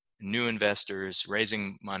 seeking new investors,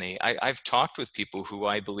 raising money. I've talked with people who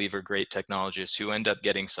I believe are great technologists who end up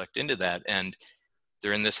getting sucked into that, and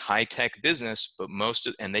they're in this high-tech business, but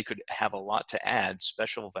and they could have a lot to add,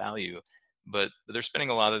 special value, but they're spending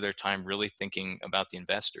a lot of their time really thinking about the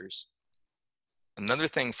investors. Another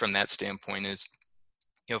thing from that standpoint is,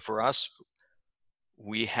 for us,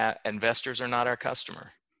 investors are not our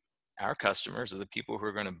customer. Our customers are the people who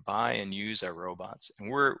are going to buy and use our robots.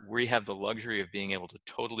 And we have the luxury of being able to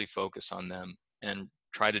totally focus on them and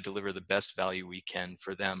try to deliver the best value we can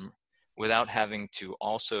for them without having to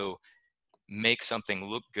also make something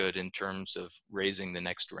look good in terms of raising the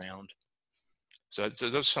next round. So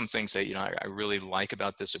those are some things that, I really like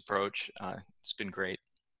about this approach. It's been great.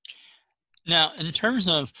 Now, in terms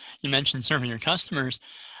of, you mentioned serving your customers,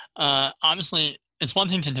 obviously it's one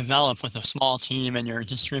thing to develop with a small team and you're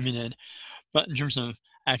distributed, but in terms of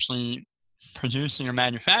actually producing or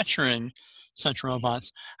manufacturing such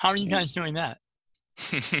robots, how are you guys doing that?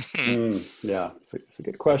 Yeah, it's a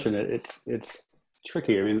good question. It's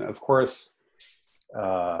tricky. I mean, of course,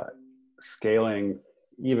 scaling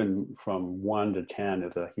even from 1 to 10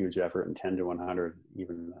 is a huge effort, and 10 to 100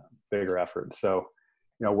 even bigger effort. So,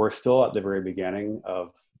 we're still at the very beginning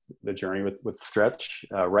of the journey with Stretch.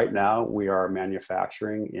 Right now, we are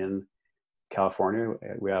manufacturing in California.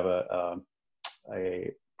 We have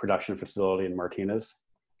a production facility in Martinez,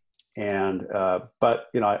 and but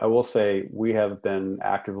I will say we have been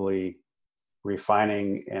actively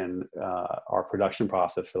refining our production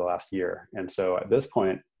process for the last year, and so at this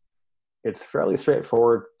point, it's fairly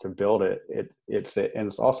straightforward to build it.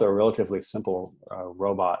 It's also a relatively simple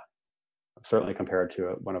robot, certainly compared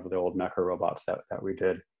to one of the old mecha robots that we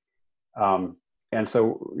did. And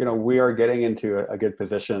so, we are getting into a good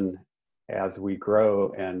position as we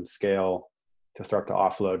grow and scale to start to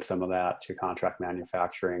offload some of that to contract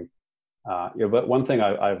manufacturing. But one thing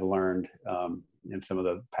I've learned in some of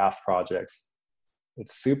the past projects,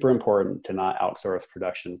 it's super important to not outsource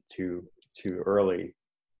production too early,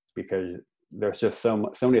 because there's just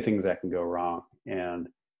so many things that can go wrong, and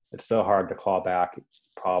it's so hard to claw back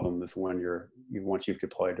problems when once you've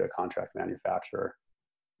deployed to a contract manufacturer.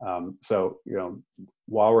 So,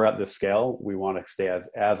 while we're at this scale, we want to stay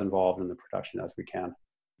as involved in the production as we can.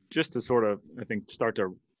 Just to sort of, I think, start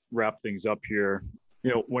to wrap things up here,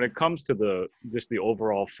 when it comes to the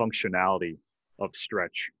overall functionality of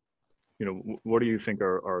Stretch, what do you think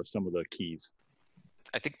are some of the keys?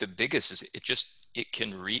 I think the biggest is it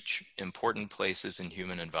can reach important places in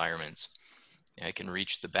human environments. It can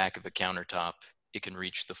reach the back of a countertop. It can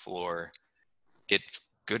reach the floor. It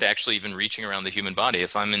could actually even reaching around the human body.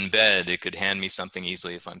 If I'm in bed, it could hand me something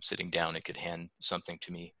easily. If I'm sitting down, it could hand something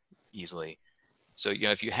to me easily. So,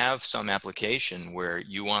 if you have some application where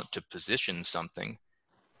you want to position something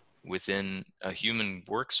within a human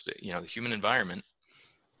workspace, the human environment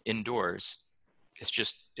indoors,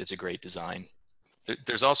 it's a great design.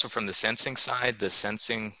 There's also, from the sensing side,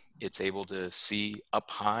 it's able to see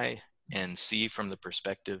up high and see from the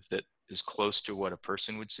perspective that is close to what a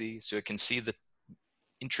person would see. So it can see the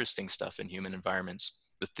interesting stuff in human environments,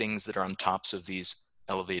 the things that are on tops of these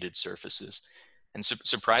elevated surfaces. And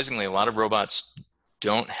surprisingly, a lot of robots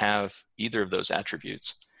don't have either of those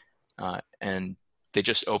attributes. And they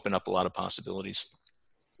just open up a lot of possibilities.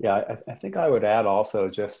 Yeah, I think I would add also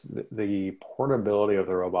just the portability of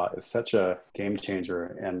the robot is such a game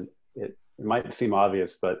changer. And it might seem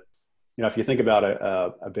obvious, but if you think about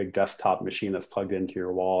a big desktop machine that's plugged into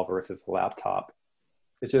your wall versus a laptop,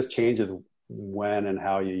 it just changes when and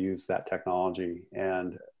how you use that technology.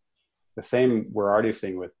 And the same we're already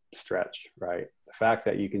seeing with Stretch, right? The fact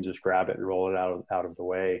that you can just grab it and roll it out of the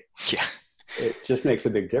way. Yeah. It just makes a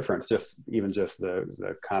big difference, just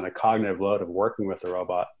the kind of cognitive load of working with the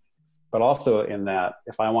robot. But also in that,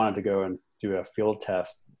 if I wanted to go and do a field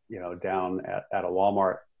test, down at a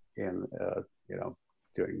Walmart in,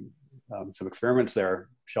 doing some experiments there,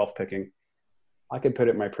 shelf picking, I could put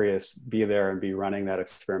it in my Prius, be there and be running that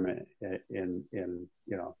experiment in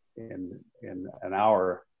in an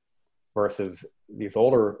hour, versus these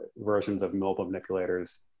older versions of mobile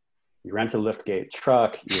manipulators. You rent a liftgate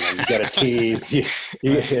truck, you get a team,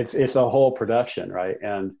 it's a whole production, right?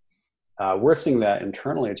 And we're seeing that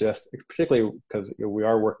internally, just particularly because we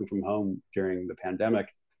are working from home during the pandemic.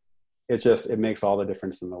 It makes all the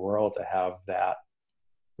difference in the world to have that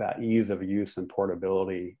ease of use and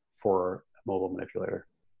portability for a mobile manipulator.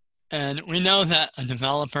 And we know that a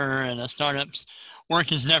developer and a startup's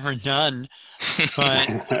work is never done, but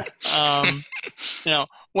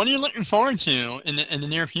what are you looking forward to in the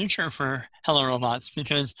near future for Hello Robots?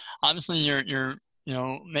 Because obviously you're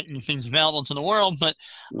making things available to the world, but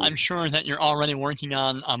I'm sure that you're already working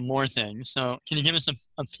on more things. So can you give us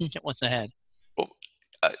a peek at what's ahead? Well,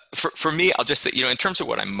 for me, I'll just say, in terms of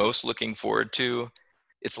what I'm most looking forward to,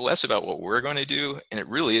 it's less about what we're going to do, and it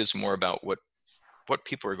really is more about what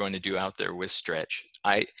people are going to do out there with Stretch.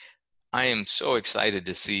 I am so excited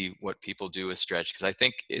to see what people do with Stretch, because I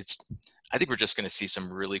think we're just going to see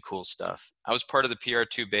some really cool stuff. I was part of the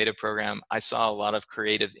PR2 beta program. I saw a lot of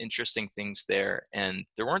creative, interesting things there, and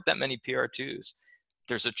there weren't that many PR2s.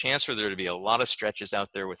 There's a chance for there to be a lot of Stretches out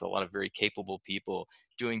there with a lot of very capable people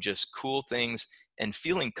doing just cool things and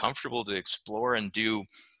feeling comfortable to explore and do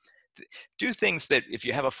things that if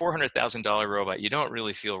you have a $400,000 robot, you don't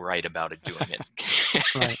really feel right about it doing it.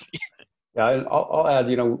 Right. Yeah, and I'll add,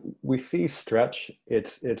 we see Stretch.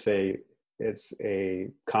 It's a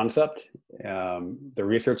concept. The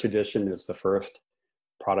research edition is the first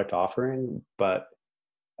product offering, but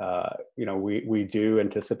we do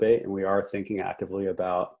anticipate, and we are thinking actively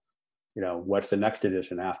about, what's the next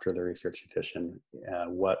edition after the research edition,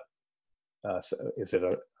 and what is it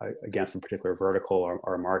against a particular vertical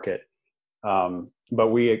or market. But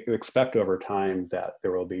we expect over time that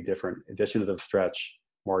there will be different editions of Stretch,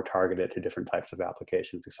 more targeted to different types of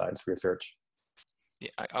applications besides research. Yeah,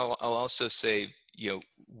 I'll also say,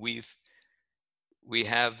 we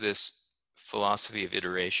have this philosophy of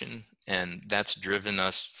iteration, and that's driven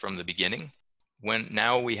us from the beginning. When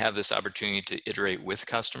now we have this opportunity to iterate with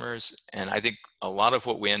customers, and I think a lot of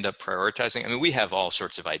what we end up prioritizing, I mean, we have all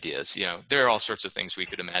sorts of ideas, there are all sorts of things we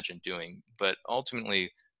could imagine doing, but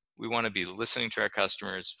ultimately we want to be listening to our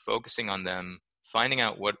customers, focusing on them, finding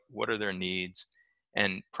out what are their needs,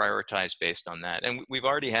 and prioritize based on that. And we've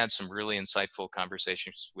already had some really insightful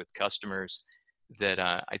conversations with customers that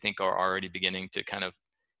I think are already beginning to kind of,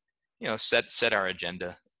 set our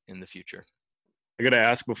agenda in the future. I got to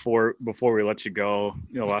ask before we let you go.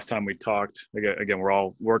 Last time we talked, again, we're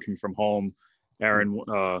all working from home. Aaron,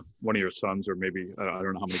 one of your sons, or maybe I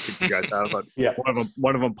don't know how many kids you guys have, but yeah,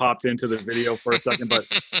 one of them popped into the video for a second. But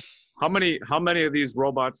how many of these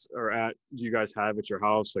robots do you guys have at your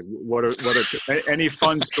house? Like, what are any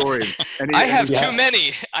fun stories? I have too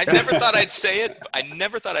many. I never thought I'd say it. I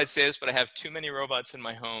never thought I'd say this, but I have too many robots in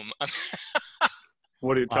my home.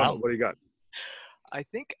 What do you tell me? What do you got? I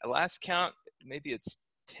think last count, maybe it's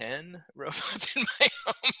 10 robots in my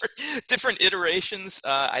home, different iterations.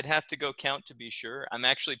 I'd have to go count to be sure. I'm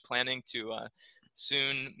actually planning to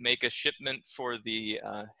soon make a shipment for the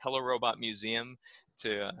Hello Robot Museum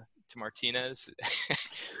to Martinez.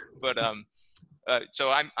 But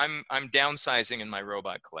so I'm downsizing in my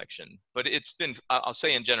robot collection. But it's been, I'll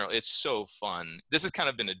say in general, it's so fun. This has kind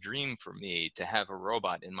of been a dream for me to have a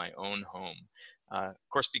robot in my own home. Of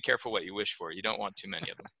course, be careful what you wish for. You don't want too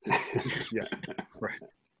many of them. Yeah, right.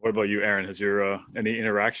 What about you, Aaron? Has your any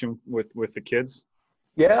interaction with the kids?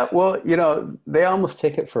 Yeah, well, they almost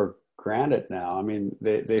take it for granted now. I mean,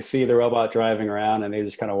 they see the robot driving around and they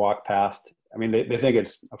just kind of walk past. I mean, they think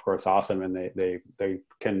it's, of course, awesome, and they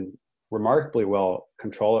can remarkably well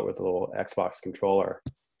control it with a little Xbox controller.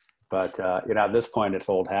 But at this point, it's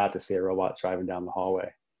old hat to see a robot driving down the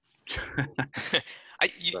hallway.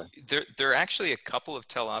 There are actually a couple of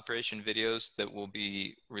teleoperation videos that we'll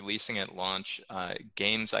be releasing at launch.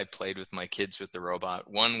 Games I played with my kids with the robot.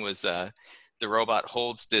 One was the robot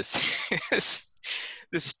holds this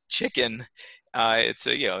this chicken. It's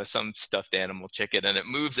some stuffed animal chicken, and it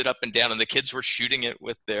moves it up and down, and the kids were shooting it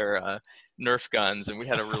with their Nerf guns, and we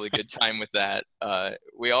had a really good time with that.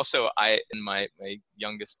 We also, and my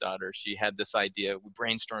youngest daughter, she had this idea. We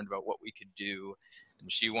brainstormed about what we could do,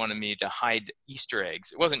 and she wanted me to hide Easter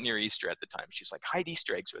eggs. It wasn't near Easter at the time. She's like, hide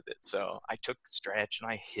Easter eggs with it. So I took Stretch and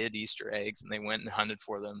I hid Easter eggs, and they went and hunted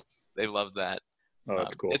for them. They loved that. Oh,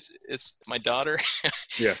 that's cool. It's my daughter.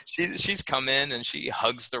 Yeah. She's come in and she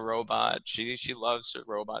hugs the robot. She loves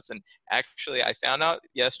robots. And actually, I found out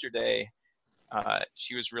yesterday,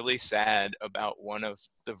 she was really sad about one of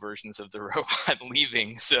the versions of the robot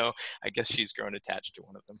leaving. So I guess she's grown attached to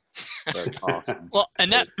one of them. That's awesome. Well,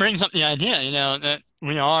 and that brings up the idea, that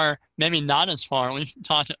we are maybe not as far. We've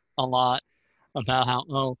talked a lot about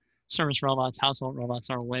how service robots, household robots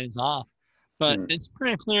are ways off, but it's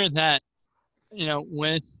pretty clear that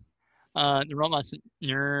with the robots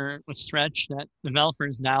with Stretch, that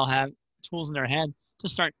developers now have tools in their hand to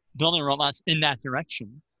start building robots in that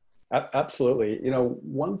direction. Absolutely.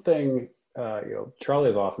 One thing Charlie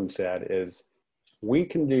has often said is we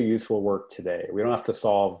can do useful work today. We don't have to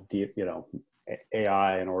solve deep,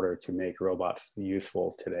 AI in order to make robots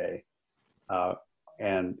useful today,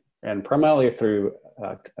 and primarily through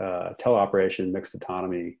teleoperation, mixed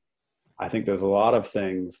autonomy. I think there's a lot of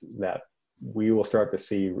things that we will start to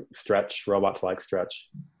see robots like Stretch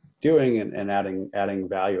doing and adding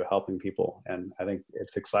value, helping people. And I think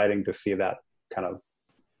it's exciting to see that kind of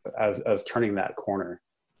as turning that corner.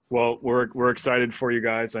 Well, we're excited for you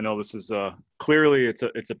guys. I know this is clearly it's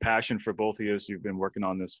a passion for both of you. You've been working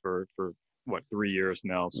on this for what, 3 years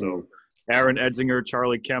now. So Aaron Edzinger,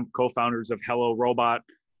 Charlie Kemp, co-founders of Hello Robot,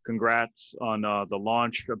 congrats on the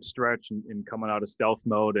launch of Stretch and coming out of stealth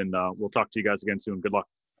mode. And we'll talk to you guys again soon. Good luck.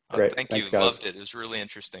 Great. Thanks, you. Guys. Loved it. It was really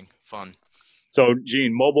interesting. Fun. So,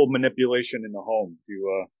 Gene, mobile manipulation in the home. Do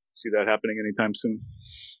you see that happening anytime soon?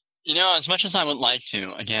 As much as I would like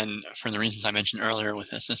to, again, for the reasons I mentioned earlier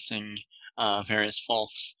with assisting various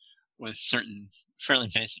folks with certain fairly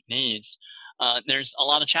basic needs, there's a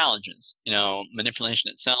lot of challenges.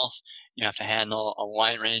 Manipulation itself, you have to handle a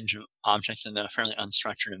wide range of objects in a fairly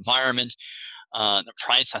unstructured environment. The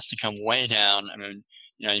price has to come way down. I mean,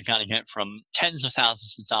 you've got to get from tens of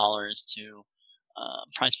thousands of dollars to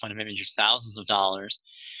price point of maybe just thousands of dollars.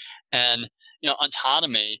 And,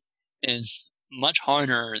 autonomy is much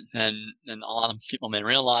harder than a lot of people may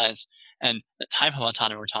realize. And the type of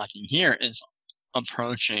autonomy we're talking here is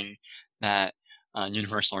approaching that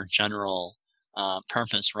universal or general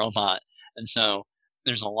purpose robot. And so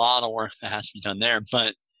there's a lot of work that has to be done there.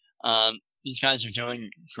 But these guys are doing a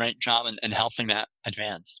great job in helping that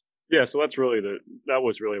advance. Yeah, so that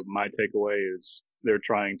was really my takeaway is they're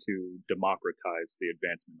trying to democratize the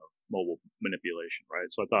advancement of mobile manipulation, right?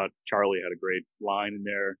 So I thought Charlie had a great line in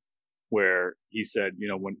there where he said,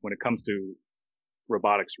 when it comes to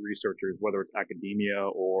robotics researchers, whether it's academia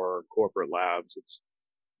or corporate labs, it's,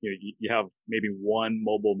 you have maybe one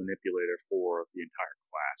mobile manipulator for the entire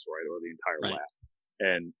class, right? Or the entire lab.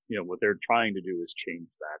 And, what they're trying to do is change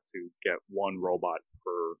that to get one robot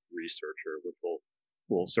per researcher, which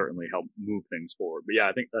will certainly help move things forward. But yeah,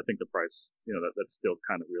 I think the price, that's still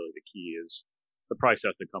kind of really the key is the price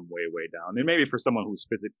has to come way, way down. And maybe for someone who's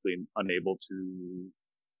physically unable to,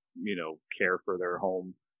 care for their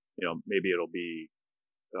home, maybe it'll be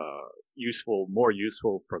more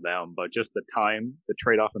useful for them. But just the time, the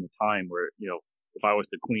trade-off in the time where, if I was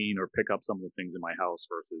to clean or pick up some of the things in my house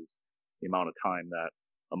versus the amount of time that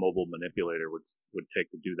a mobile manipulator would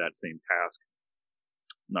take to do that same task,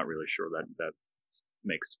 I'm not really sure that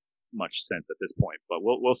makes much sense at this point, but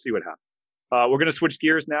we'll see what happens. We're going to switch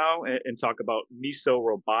gears now and talk about Miso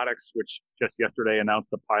Robotics, which just yesterday announced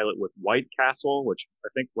the pilot with White Castle, which I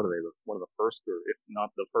think, what are they, one of the first, or if not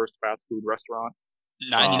the first fast food restaurant?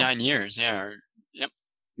 99 years, yeah. Yep.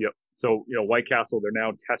 Yep. So, White Castle, they're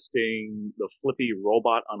now testing the Flippy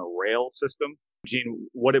robot on a rail system. Gene,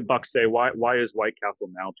 what did Buck say? Why is White Castle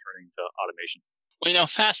now turning to automation? Well,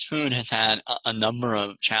 fast food has had a number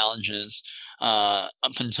of challenges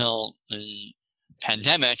up until the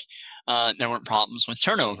pandemic. There weren't problems with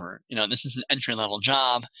turnover. This is an entry-level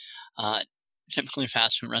job. Typically,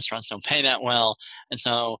 fast food restaurants don't pay that well. And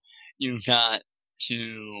so you've got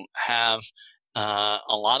to have a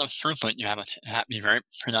lot of throughput. You have to be very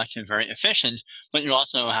productive, very efficient, but you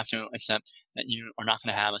also have to accept that you are not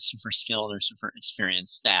going to have a super skilled or super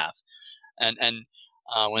experienced staff. And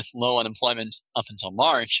with low unemployment up until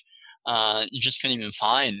March, you just couldn't even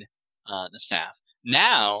find the staff.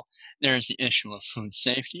 Now, there's the issue of food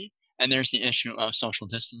safety, and there's the issue of social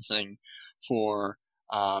distancing for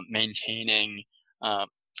maintaining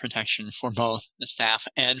protection for both the staff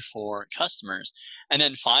and for customers. And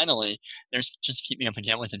then finally, there's just keeping up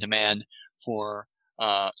again with the demand for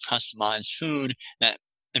customized food that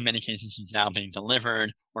in many cases is now being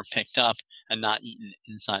delivered or picked up and not eaten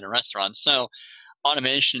inside a restaurant. So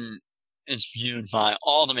automation is viewed by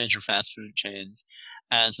all the major fast food chains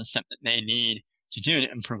as a step that they need to do to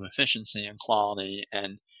improve efficiency and quality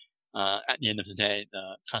and at the end of the day,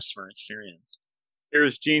 the customer experience.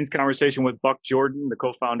 Here's Gene's conversation with Buck Jordan, the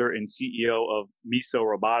co-founder and CEO of Miso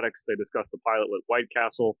Robotics. They discussed the pilot with White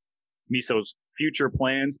Castle Miso's future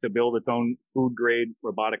plans to build its own food-grade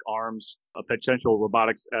robotic arms, a potential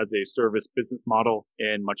robotics as a service business model,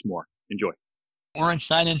 and much more. Enjoy. We're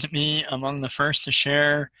excited to be among the first to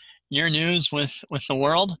share your news with the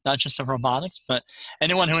world, not just of robotics, but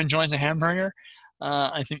anyone who enjoys a hamburger.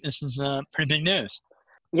 I think this is pretty big news.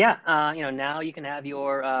 Yeah, now you can have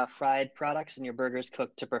your fried products and your burgers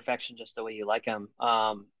cooked to perfection, just the way you like them.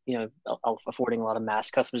 Affording a lot of mass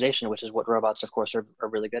customization, which is what robots, of course, are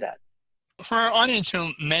really good at. For our audience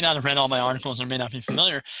who may not have read all my articles or may not be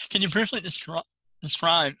familiar, can you briefly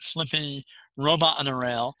describe Flippy Robot on a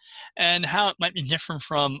Rail and how it might be different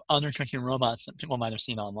from other cooking robots that people might have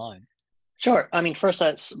seen online? Sure. I mean, first,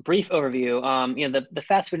 a brief overview. The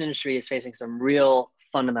fast food industry is facing some real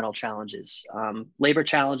fundamental challenges. Labor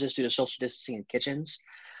challenges due to social distancing in kitchens,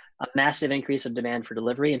 a massive increase of demand for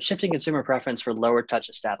delivery, and shifting consumer preference for lower touch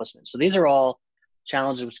establishments. So these are all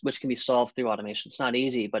challenges which can be solved through automation. It's not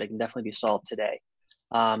easy, but it can definitely be solved today.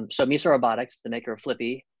 So Miso Robotics, the maker of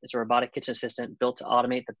Flippy, is a robotic kitchen assistant built to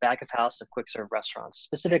automate the back of house of quick serve restaurants,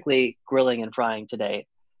 specifically grilling and frying today,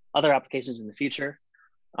 other applications in the future.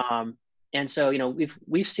 And so,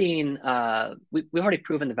 we've seen, we've already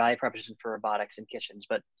proven the value proposition for robotics in kitchens,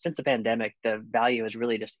 but since the pandemic, the value has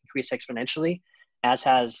really just increased exponentially, as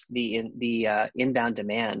has the inbound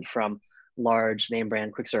demand from large name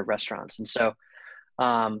brand quick serve restaurants. And so,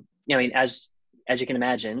 as you can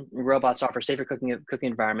imagine, robots offer safer cooking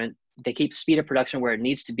environment. They keep speed of production where it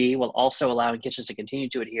needs to be, while also allowing kitchens to continue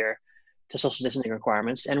to adhere to social distancing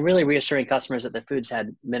requirements, and really reassuring customers that the foods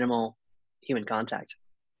had minimal human contact.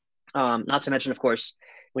 Not to mention, of course,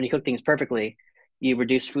 when you cook things perfectly, you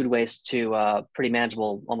reduce food waste to pretty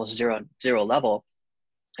manageable, almost zero level.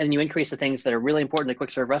 And you increase the things that are really important to quick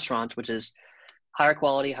serve restaurants, which is higher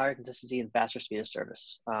quality, higher consistency, and faster speed of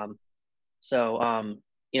service.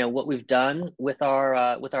 What we've done with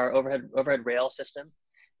our overhead rail system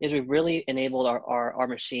is we've really enabled our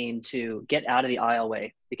machine to get out of the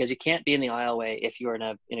aisleway, because you can't be in the aisleway if you're in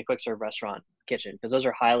a quick serve restaurant kitchen, because those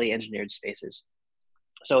are highly engineered spaces.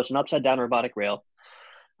 So it's an upside down robotic rail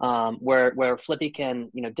where Flippy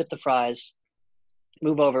can, dip the fries,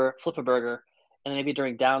 move over, flip a burger, and then maybe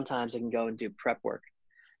during downtimes it can go and do prep work.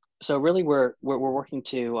 So really we're working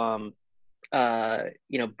to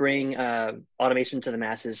bring automation to the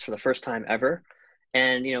masses for the first time ever.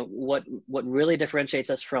 And what really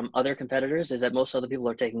differentiates us from other competitors is that most other people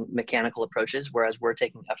are taking mechanical approaches, whereas we're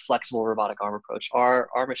taking a flexible robotic arm approach.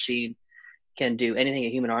 Our machine can do anything a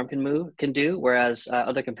human arm can do, whereas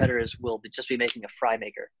other competitors will just be making a fry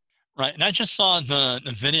maker. Right, and I just saw the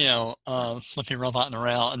video of Flippy Robot on a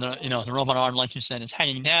Rail, and the robot arm, like you said, is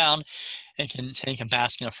hanging down. It can take a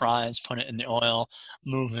basket of fries, put it in the oil,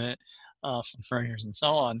 move it, flip burgers, and so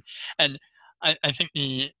on. And I think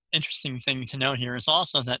the interesting thing to know here is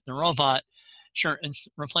also that the robot, sure, it's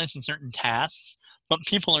replacing certain tasks, but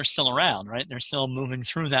people are still around, right? They're still moving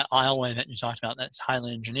through that aisleway that you talked about that's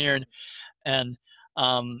highly engineered. And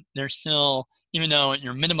there's still, even though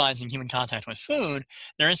you're minimizing human contact with food,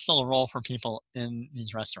 there is still a role for people in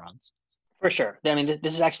these restaurants. For sure. I mean,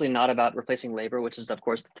 this is actually not about replacing labor, which is, of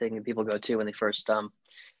course, the thing that people go to when they first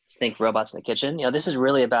think robots in the kitchen. This is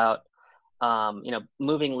really about,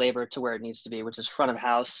 moving labor to where it needs to be, which is front of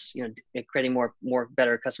house, creating more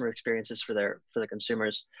better customer experiences for the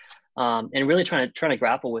consumers, and really trying to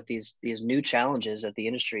grapple with these new challenges that the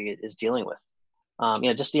industry is dealing with.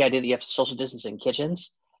 Just the idea that you have social distancing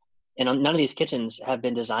kitchens, and none of these kitchens have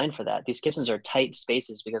been designed for that. These kitchens are tight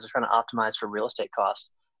spaces because they're trying to optimize for real estate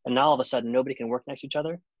cost. And now all of a sudden, nobody can work next to each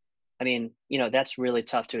other. I mean, that's really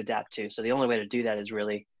tough to adapt to. So the only way to do that is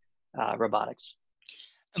really robotics.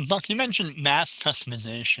 And Buck, you mentioned mass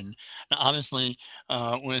customization. Now, obviously,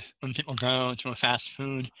 when people go to a fast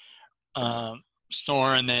food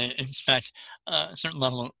store and they expect a certain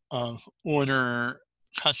level of order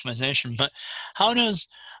customization, but how does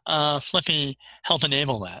Flippy help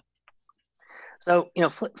enable that? So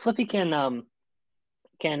Flippy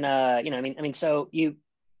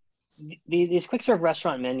these quick serve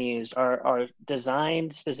restaurant menus are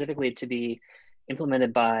designed specifically to be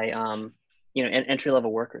implemented by entry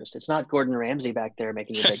level workers. It's not Gordon Ramsay back there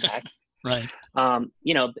making a Big Mac. Right. And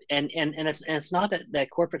it's not that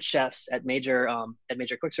corporate chefs at major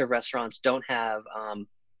quick serve restaurants don't have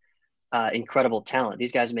incredible talent.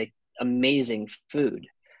 These guys make amazing food,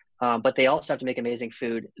 but they also have to make amazing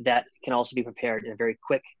food that can also be prepared in a very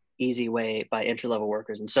quick, easy way by entry level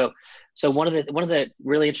workers. And so one of the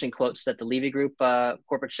really interesting quotes that the Levy Group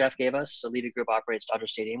corporate chef gave us. So Levy Group operates Dodger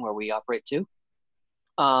Stadium, where we operate too.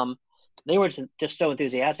 They were just so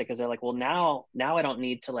enthusiastic because they're like, well, now I don't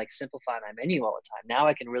need to simplify my menu all the time. Now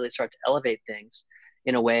I can really start to elevate things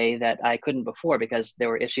in a way that I couldn't before because there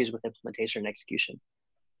were issues with implementation and execution.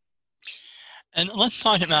 And let's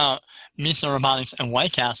talk about Miso Robotics and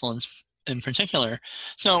White Castle in particular.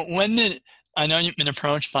 So I know you've been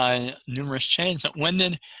approached by numerous chains, but when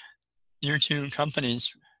did your two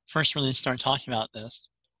companies first really start talking about this?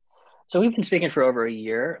 So we've been speaking for over a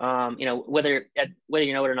year. Whether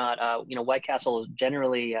you know it or not, White Castle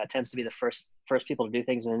generally tends to be the first people to do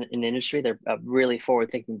things in the industry. They're a really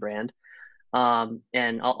forward-thinking brand.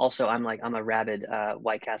 And also I'm a rabid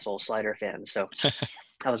White Castle slider fan, so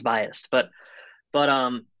I was biased. But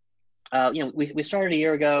we started a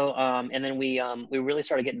year ago, and then we really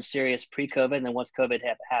started getting serious pre-COVID. And then once COVID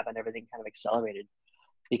happened, everything kind of accelerated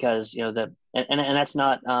because and that's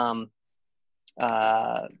not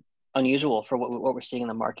unusual for what we're seeing in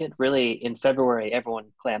the market. Really, in February, everyone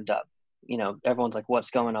clammed up. Everyone's like,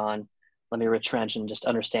 "What's going on? Let me retrench and just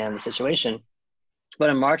understand the situation." But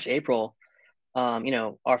in March, April,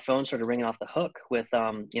 our phones started ringing off the hook with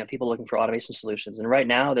people looking for automation solutions. And right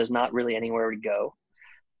now, there's not really anywhere to go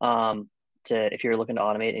if you're looking to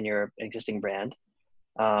automate in your existing brand.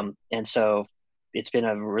 And so it's been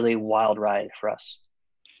a really wild ride for us.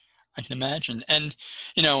 I can imagine. And,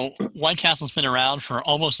 White Castle's been around for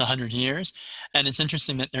almost 100 years, and it's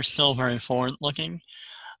interesting that they're still very forward-looking.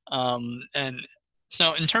 And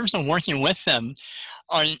so in terms of working with them,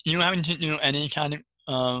 are you having to do any kind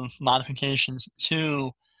of modifications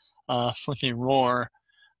to Flippy Roar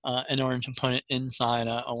in order to put it inside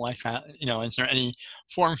a White Castle? Is there any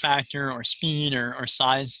form factor or speed or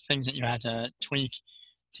size things that you had to tweak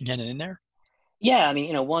to get it in there? Yeah, I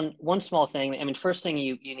mean, one small thing. I mean, first thing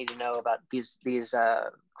you need to know about these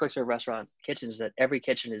quick serve restaurant kitchens is that every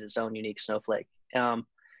kitchen is its own unique snowflake.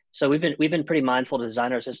 So we've been pretty mindful to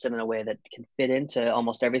design our system in a way that can fit into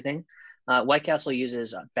almost everything. White Castle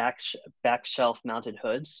uses back shelf mounted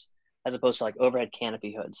hoods as opposed to like overhead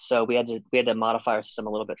canopy hoods. So we had to modify our system a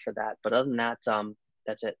little bit for that. But other than that,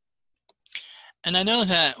 that's it. And I know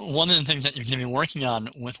that one of the things that you're going to be working on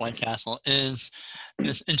with White Castle is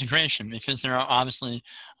this integration, because there are obviously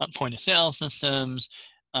point of sale systems,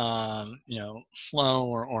 flow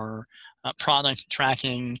or product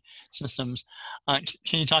tracking systems.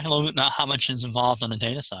 Can you talk a little bit about how much is involved on the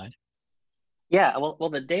data side? Yeah, well,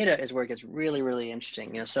 the data is where it gets really, really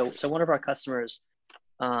interesting. So one of our customers,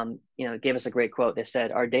 gave us a great quote. They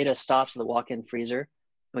said, "Our data stops at the walk-in freezer,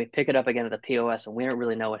 and we pick it up again at the POS, and we don't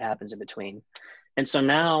really know what happens in between." And so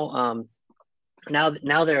now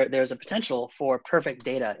there's a potential for perfect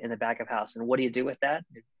data in the back of house. And what do you do with that?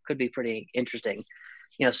 It could be pretty interesting.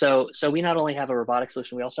 So we not only have a robotic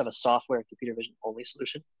solution, we also have a software computer vision only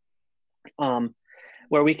solution,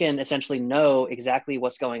 where we can essentially know exactly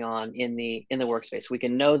what's going on in the workspace. We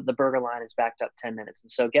can know the burger line is backed up 10 minutes.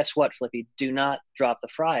 And so guess what, Flippy? Do not drop the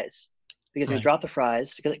fries, because if you drop the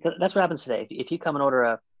fries, because that's what happens today. If you come and order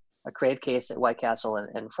a crave case at White Castle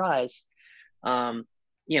and fries,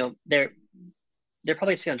 they're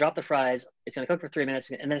probably just going to drop the fries. It's going to cook for 3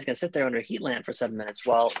 minutes, and then it's going to sit there under a heat lamp for 7 minutes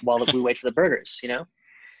while we wait for the burgers.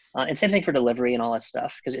 And same thing for delivery and all that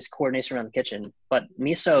stuff, because it's coordination around the kitchen. But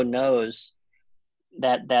Miso knows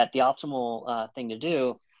that the optimal thing to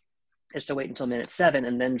do is to wait until minute 7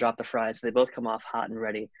 and then drop the fries, so they both come off hot and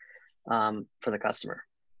ready for the customer,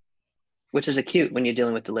 which is acute when you're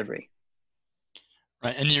dealing with delivery.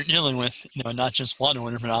 Right, and you're dealing with not just one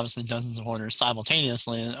order, but obviously dozens of orders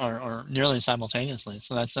simultaneously or nearly simultaneously.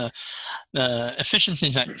 So that's the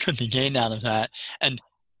efficiencies that could be gained out of that, and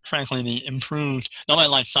frankly, the improved. Nobody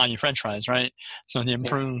likes soggy French fries, right? So the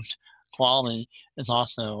improved quality is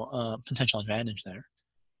also a potential advantage there.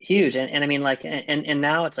 Huge, and I mean, and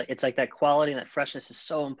now it's like that quality and that freshness is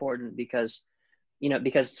so important because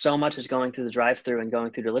so much is going through the drive-through and going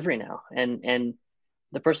through delivery now, and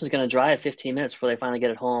the person's going to drive 15 minutes before they finally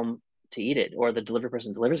get it home to eat it, or the delivery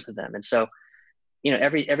person delivers to them. And so,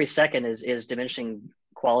 every second is diminishing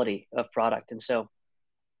quality of product. And so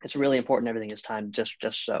it's really important everything is timed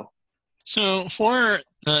just so. So for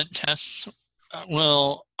the tests,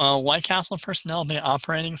 will White Castle personnel be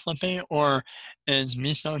operating Flippy, or is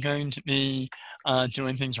Miso going to be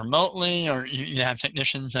doing things remotely, or you have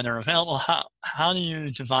technicians that are available? How do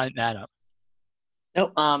you divide that up?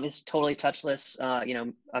 Nope, it's totally touchless.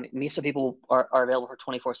 Miso people are available for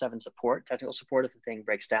 24/7 support, technical support if the thing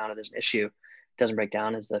breaks down or there's an issue. It doesn't break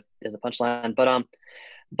down is the punchline.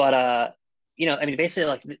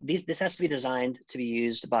 Basically, this has to be designed to be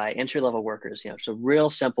used by entry-level workers. So real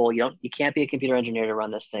simple. You can't be a computer engineer to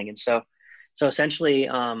run this thing. And so essentially,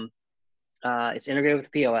 it's integrated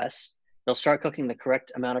with POS. They'll start cooking the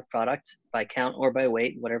correct amount of product by count or by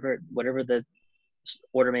weight, whatever the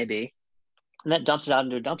order may be. And that dumps it out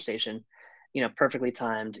into a dump station. perfectly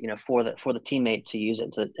timed, for the teammate to use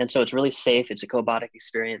it. So it's really safe. It's a cobotic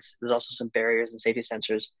experience. There's also some barriers and safety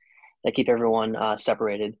sensors that keep everyone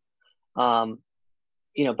separated. But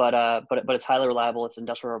it's highly reliable. It's an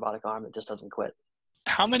industrial robotic arm that just doesn't quit.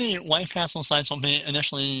 How many White Castle sites will be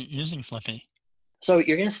initially using Flippy? So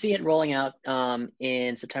you're going to see it rolling out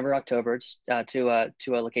in September, October, to a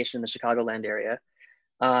location in the Chicagoland area,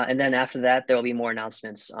 and then after that there will be more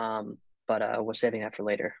announcements. But we're saving that for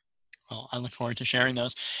later. Well, I look forward to sharing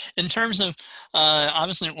those. In terms of,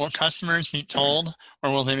 obviously, will customers be told,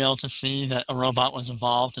 or will they be able to see that a robot was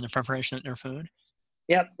involved in the preparation of their food?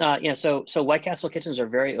 Yep. So White Castle kitchens are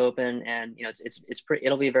very open, and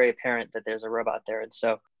it'll be very apparent that there's a robot there, and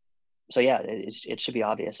so yeah, it should be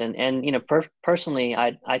obvious. And personally,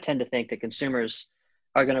 I tend to think that consumers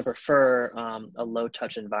are going to prefer a low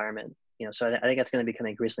touch environment. So I think that's going to become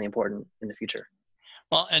increasingly important in the future.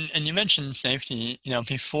 Well, and you mentioned safety.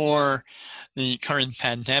 Before the current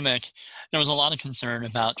pandemic, there was a lot of concern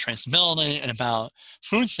about traceability and about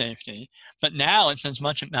food safety. But now it's as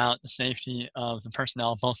much about the safety of the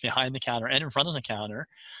personnel both behind the counter and in front of the counter.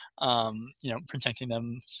 Protecting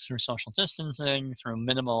them through social distancing, through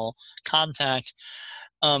minimal contact.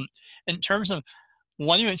 In terms of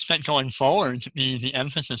what do you expect going forward to be the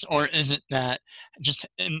emphasis, or is it that just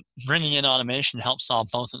bringing in automation helps solve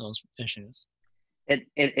both of those issues?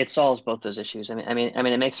 It solves both those issues. I mean,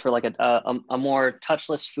 it makes for like a more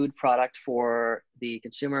touchless food product for the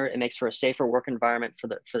consumer. It makes for a safer work environment for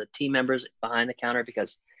the team members behind the counter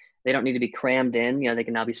because they don't need to be crammed in. They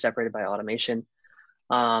can now be separated by automation.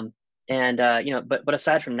 But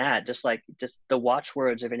aside from that, just the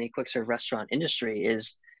watchwords of any quick serve restaurant industry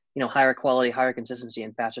is, higher quality, higher consistency,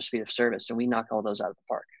 and faster speed of service. And we knock all those out of the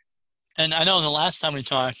park. And I know the last time we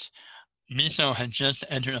talked, Miso had just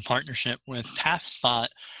entered a partnership with PathSpot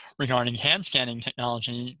regarding hand scanning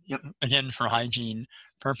technology, again, for hygiene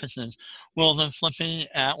purposes. Will the Flippy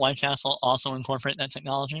at White Castle also incorporate that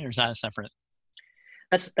technology, or is that a separate?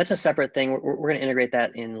 That's a separate thing. We're going to integrate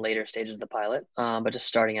that in later stages of the pilot. But just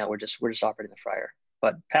starting out, we're just operating the fryer.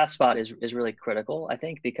 But PathSpot is really critical, I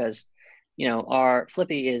think, because our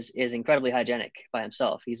Flippy is incredibly hygienic by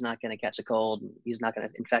himself. He's not going to catch a cold. He's not going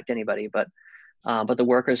to infect anybody, but the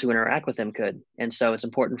workers who interact with him could. And so it's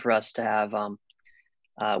important for us to have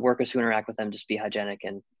workers who interact with them just be hygienic,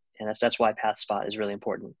 and that's why PathSpot is really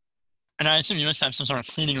important. And I assume you must have some sort of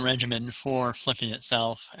cleaning regimen for Flippy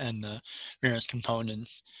itself and the various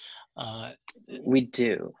components. We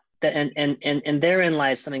do, and therein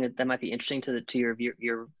lies something that might be interesting to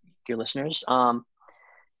your listeners. So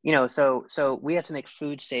we have to make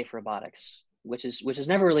food safe robotics, which has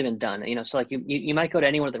never really been done. So like you might go to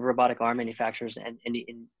any one of the robotic arm manufacturers and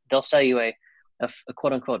they'll sell you a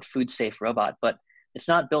quote unquote food safe robot, but it's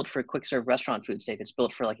not built for quick serve restaurant food safe. It's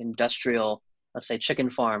built for like industrial, let's say chicken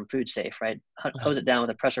farm food safe, right? Hose it down with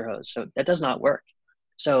a pressure hose. So that does not work.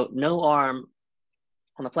 So no arm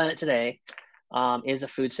on the planet today is a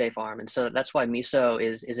food safe arm. And so that's why Miso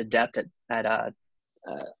is adept at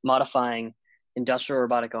modifying industrial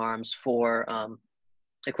robotic arms for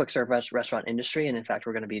the quick serve restaurant industry. And in fact,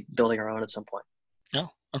 we're going to be building our own at some point. Oh,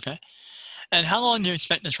 okay. And how long do you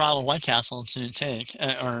expect the trial of White Castle to take?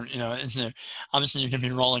 Is there, obviously you're going to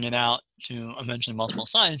be rolling it out to eventually multiple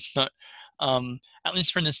sites, but at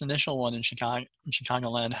least for this initial one in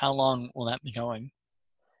Chicagoland, how long will that be going?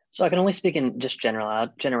 So I can only speak in just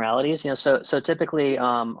generalities. So typically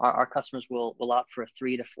our customers will opt for a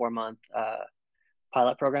 3 to 4 month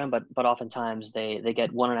pilot program, but oftentimes they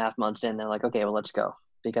get 1.5 months in. They're like, okay, well, let's go,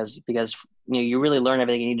 because you really learn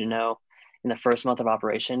everything you need to know in the first month of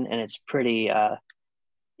operation, and it's pretty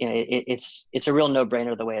it's a real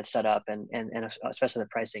no-brainer the way it's set up, and especially the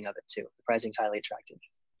pricing of it too. The pricing is highly attractive.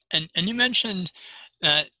 And you mentioned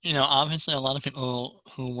that, obviously a lot of people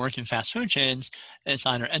who work in fast food chains, it's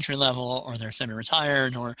either entry level or they're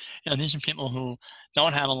semi-retired, or, these are people who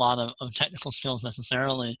don't have a lot of technical skills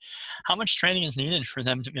necessarily. How much training is needed for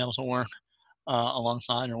them to be able to work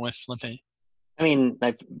alongside or with Flippy? I mean,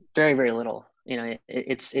 like very, very little.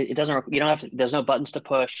 It doesn't, you don't have to, there's no buttons to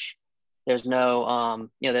push. There's no,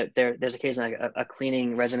 there's occasionally a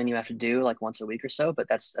cleaning regimen you have to do like once a week or so, but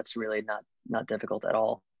that's really not difficult at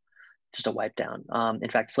all. Just a wipe down. In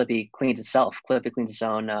fact, Flippy cleans itself. Flippy cleans its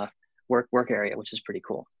own work area, which is pretty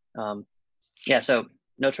cool. So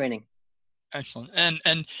no training. Excellent.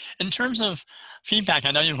 And in terms of feedback,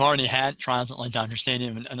 I know you've already had trials at like Dodger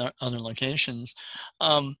Stadium and other locations.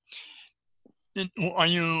 Are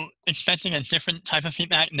you expecting a different type of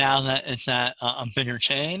feedback now that it's at a bigger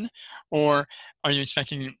chain, or are you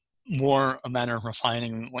expecting more a matter of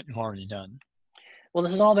refining what you've already done? Well,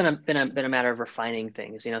 this has all been a matter of refining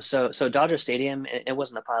things, So Dodger Stadium, it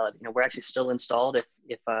wasn't a pilot. We're actually still installed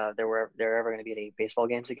if there are ever going to be any baseball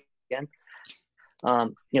games again.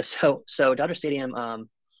 So Dodger Stadium,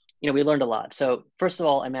 we learned a lot. So first of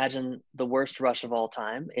all, imagine the worst rush of all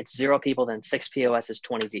time. It's 0 people, then 6 POS is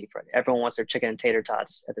 20 deep. Right? Everyone wants their chicken and tater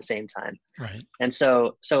tots at the same time. Right. And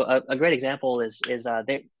so a great example is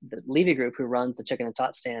the Levy Group, who runs the chicken and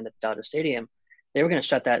tot stand at Dodger Stadium. They were going to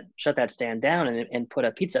shut that stand down and put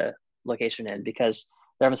a pizza location in because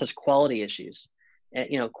they're having such quality issues. And,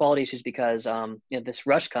 quality issues because this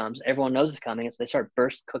rush comes, everyone knows it's coming, and so they start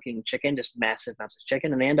burst cooking chicken, just massive amounts of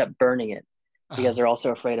chicken, and they end up burning it because they're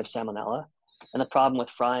also afraid of salmonella. And the problem with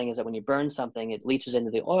frying is that when you burn something, it leaches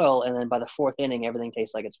into the oil, and then by the 4th inning, everything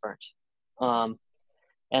tastes like it's burnt. And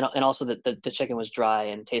also the chicken was dry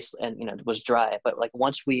and was dry. But like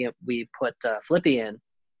once we put Flippy in,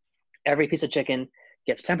 every piece of chicken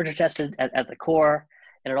gets temperature tested at the core,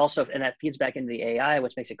 and that feeds back into the AI,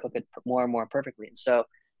 which makes it cook it more and more perfectly. And so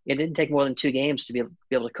it didn't take more than 2 games to be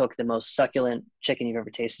able to cook the most succulent chicken you've ever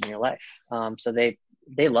tasted in your life. So they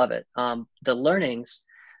love it. The learnings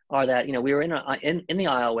are that we were in the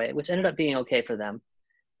aisleway, which ended up being okay for them.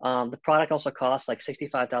 The product also costs like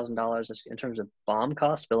 $65,000 in terms of BOM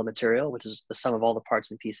cost, bill of material, which is the sum of all the parts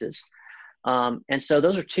and pieces. And so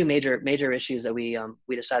those are 2 major issues that we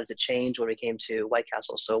decided to change when we came to White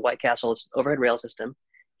Castle. So White Castle's overhead rail system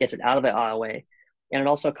gets it out of the aisleway, and it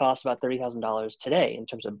also costs about $30,000 today in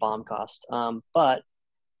terms of BOM cost. But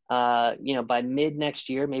by mid next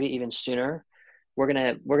year, maybe even sooner, we're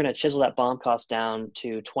gonna chisel that BOM cost down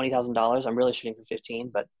to $20,000. I'm really shooting for 15,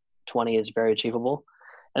 but 20 is very achievable.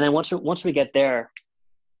 And then once we get there,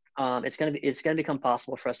 it's gonna become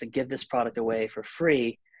possible for us to give this product away for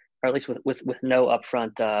free, or at least with no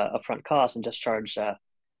upfront cost, and just charge a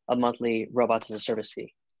monthly robots as a service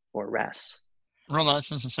fee, or RAS.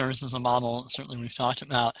 Robots as a service is a model certainly we've talked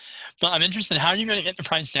about, but I'm interested, how are you going to get the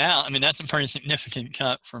price down? I mean, that's a pretty significant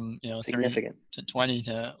cut from 30 to 20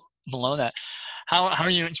 to below that. How are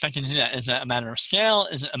you expecting to do that? Is that a matter of scale?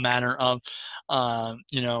 Is it a matter of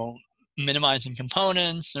minimizing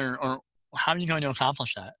components, or how are you going to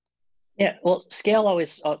accomplish that? Yeah, well, scale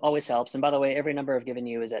always helps. And by the way, every number I've given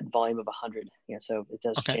you is at volume of 100. So it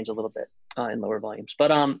does change a little bit in lower volumes. But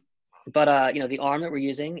the arm that we're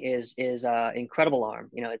using is incredible arm.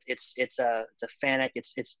 It's a FANUC.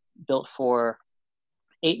 It's built for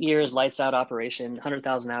 8 years lights out operation,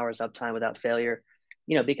 100,000 hours uptime without failure.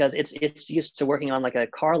 Because it's used to working on like a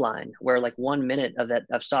car line where like 1 minute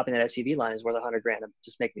of stopping that SUV line is worth $100,000. I'm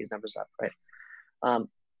just making these numbers up, right?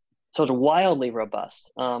 So it's wildly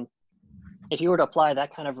robust. If you were to apply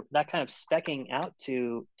that kind of speccing out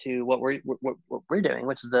to what we're doing,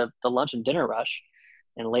 which is the lunch and dinner rush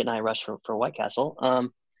and late night rush for White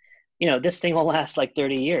Castle, this thing will last like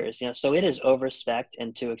 30 years. So it is over-specced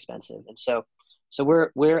and too expensive. And so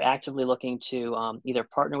we're actively looking to either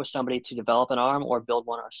partner with somebody to develop an arm or build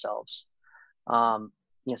one ourselves. So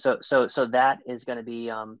that is going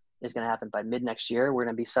to happen by mid next year. We're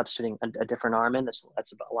going to be substituting a different arm in that's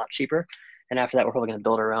a lot cheaper, and after that, we're probably going to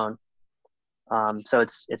build our own. So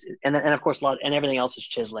it's and of course and everything else is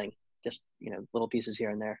chiseling, just little pieces here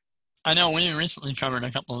and there. I know we recently covered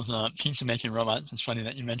a couple of pizza making robots. It's funny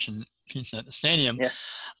that you mentioned pizza at the stadium.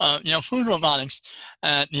 Yeah. Food robotics,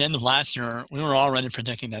 at the end of last year, we were already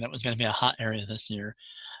predicting that it was going to be a hot area this year.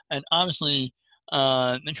 And obviously,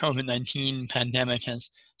 the COVID-19 pandemic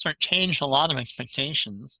has sort of changed a lot of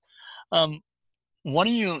expectations. What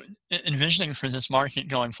are you envisioning for this market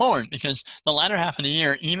going forward? Because the latter half of the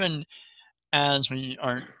year, even as we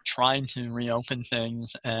are trying to reopen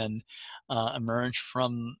things and emerge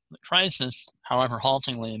from the crisis, however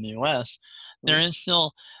haltingly in the U.S., there is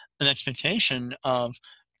still an expectation of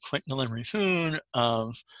quick delivery food,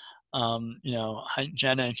 of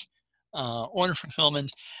hygienic order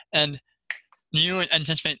fulfillment. And do you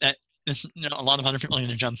anticipate that a lot of other people are going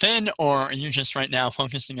to jump in, or are you just right now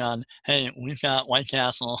focusing on, hey, we've got White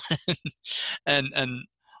Castle and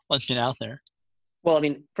let's get out there? Well, I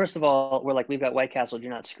mean, first of all, we've got White Castle. Do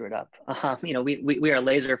not screw it up. We are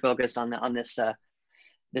laser focused on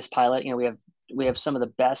this pilot. We have some of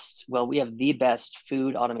the best. Well, we have the best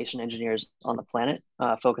food automation engineers on the planet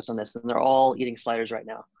focused on this, and they're all eating sliders right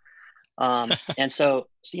now. And so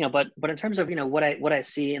but in terms of what I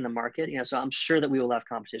see in the market, so I'm sure that we will have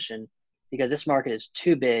competition because this market is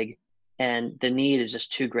too big and the need is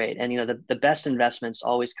just too great. And the best investments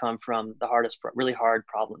always come from the really hard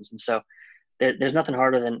problems. And so there's nothing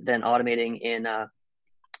harder than automating in a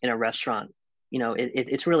restaurant.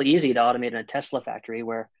 It's really easy to automate in a Tesla factory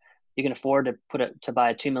where you can afford to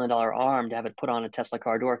buy a $2 million arm to have it put on a Tesla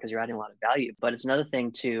car door because you're adding a lot of value. But it's another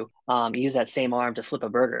thing to use that same arm to flip a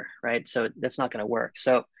burger, right? So that's not going to work.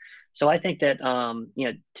 So I think that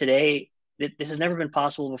today this has never been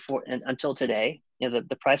possible before until today.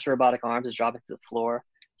 The price of robotic arms is dropping to the floor.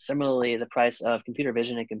 Similarly, the price of computer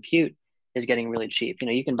vision and compute is getting really cheap.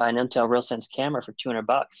 You can buy an Intel RealSense camera for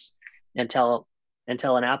 $200 and tell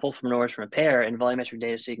an apple from an orange from a pear in volumetric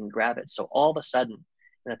data so you can grab it. So all of a sudden,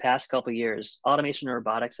 in the past couple of years, automation and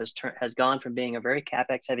robotics has gone from being a very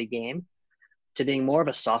CapEx heavy game to being more of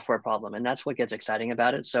a software problem. And that's what gets exciting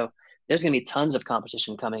about it. So there's going to be tons of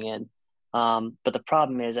competition coming in. But the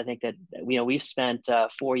problem is, I think that, we've spent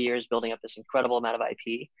 4 years building up this incredible amount of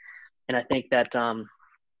IP. And I think that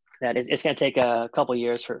it's going to take a couple of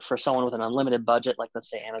years for someone with an unlimited budget, like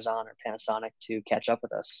let's say Amazon or Panasonic, to catch up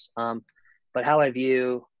with us. But how I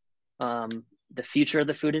view the future of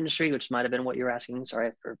the food industry, which might have been what you were asking.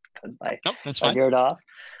 Sorry for that's fine. Veered off.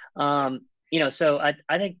 So I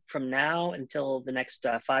think from now until the next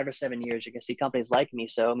 5 or 7 years, you can see companies like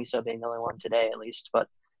Miso being the only one today at least, but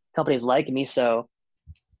companies like Miso,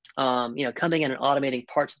 coming in and automating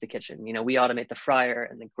parts of the kitchen. We automate the fryer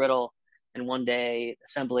and the griddle and one day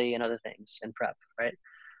assembly and other things and prep, right?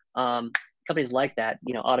 Companies like that,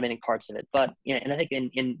 automating parts of it. But, and I think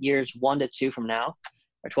in years 1 to 2 from now,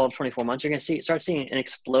 or 12 to 24 months, you're going to start seeing an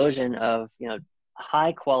explosion of,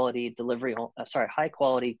 high quality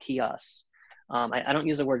kiosks. I don't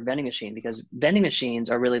use the word vending machine because vending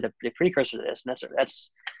machines are really the precursor to this. And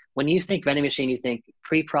that's when you think vending machine, you think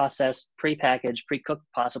pre-processed, pre-packaged, pre-cooked,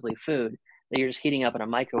 possibly food that you're just heating up in a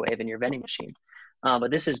microwave in your vending machine.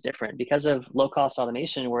 But this is different because of low cost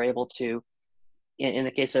automation. We're able to, in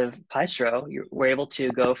the case of Paistro, we're able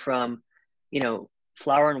to go from,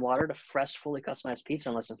 flour and water to fresh, fully customized pizza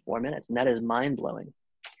in less than 4 minutes. And that is mind blowing.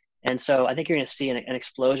 And so I think you're going to see an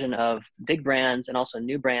explosion of big brands and also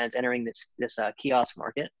new brands entering this kiosk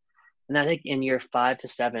market. And I think in year 5 to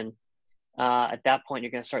 7, at that point,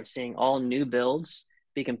 you're going to start seeing all new builds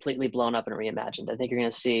be completely blown up and reimagined. I think you're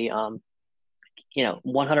going to see, 100%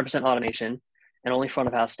 automation and only front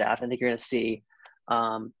of house staff. I think you're going to see,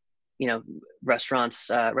 restaurant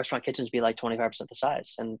kitchens be like 25% the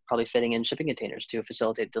size and probably fitting in shipping containers to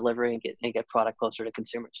facilitate delivery and get product closer to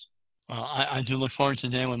consumers. Well, I do look forward to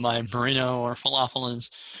the day when my burrito or falafel is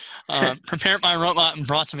prepared by a robot and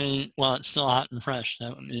brought to me while it's still hot and fresh.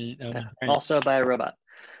 That would be great. Also by a robot.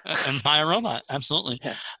 And by a robot, absolutely.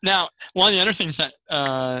 Yeah. Now, one of the other things that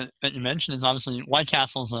you mentioned is obviously White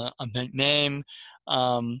Castle's a big name.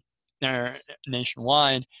 They're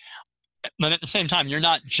nationwide. But at the same time,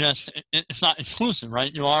 it's not exclusive,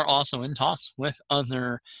 right? You are also in talks with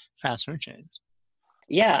other fast food chains.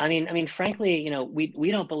 Yeah, I mean, frankly,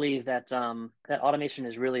 we don't believe that that automation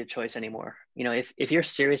is really a choice anymore. If you're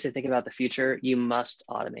seriously thinking about the future, you must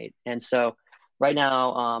automate. And so, right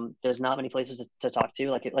now, there's not many places to talk to.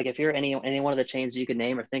 Like if you're any one of the chains you could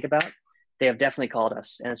name or think about, they have definitely called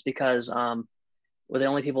us, and it's because we're the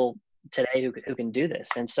only people today who can do this.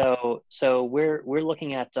 And so we're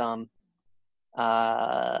looking at some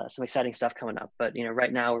exciting stuff coming up. But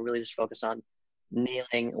right now we're really just focused on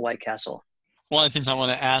nailing White Castle. One of the things I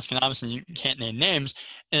want to ask, and obviously you can't name names,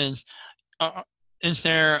 is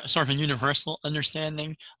there sort of a universal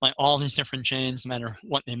understanding, like all these different chains, no matter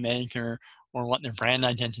what they make or what their brand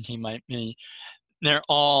identity might be, they're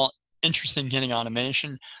all interested in getting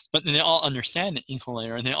automation, but they all understand it equally,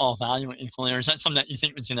 or they all value it equally, or is that something that you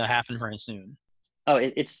think is going to happen very soon? Oh,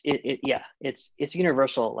 it's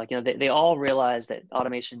universal. Like, they all realize that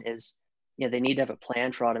automation is, they need to have a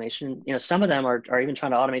plan for automation. Some of them are even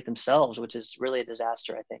trying to automate themselves, which is really a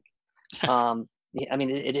disaster, I think. I mean,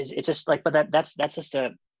 it's just like, but that's just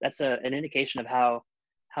an indication of how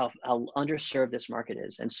underserved this market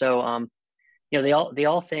is. And so, they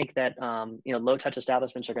all think that, low touch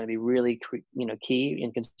establishments are going to be really, key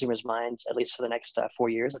in consumers' minds, at least for the next 4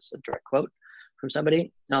 years. That's a direct quote from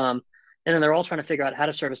somebody. And then they're all trying to figure out how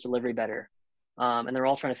to service delivery better. And they're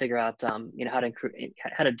all trying to figure out,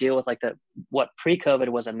 how to deal with what pre-COVID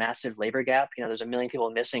was a massive labor gap. There's 1 million people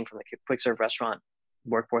missing from the quick serve restaurant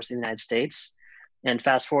workforce in the United States. And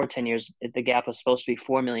fast forward 10 years, the gap was supposed to be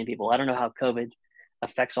 4 million people. I don't know how COVID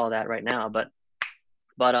affects all that right now, but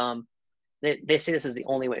they see this as the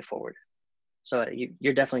only way forward. So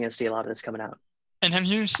you're definitely going to see a lot of this coming out. And have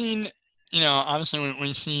you seen, obviously when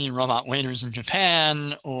we see robot waiters in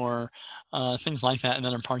Japan or things like that in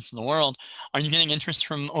other parts of the world, are you getting interest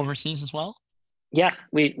from overseas as well? Yeah,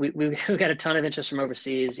 we got a ton of interest from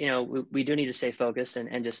overseas. We do need to stay focused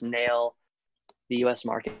and just nail the U.S.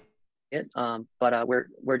 market. But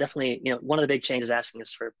we're definitely, one of the big changes asking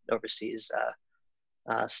us for overseas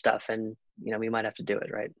stuff, and we might have to do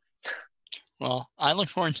it, right? Well, I look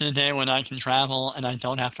forward to the day when I can travel and I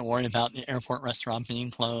don't have to worry about the airport restaurant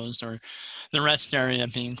being closed or the rest area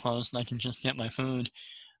being closed, and I can just get my food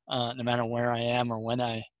no matter where I am or when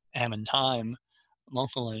I am in time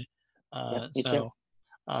locally. Yep, me too. So,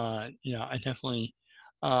 I definitely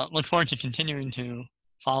look forward to continuing to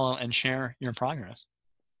follow and share your progress.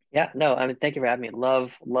 Yeah, no, I mean, thank you for having me.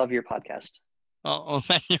 Love your podcast. Well,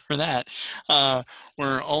 thank you for that.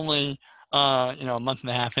 We're only, a month and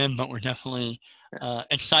a half in, but we're definitely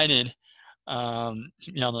excited to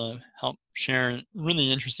be able to help share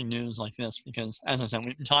really interesting news like this because, as I said,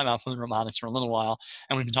 we've been talking about food robotics for a little while,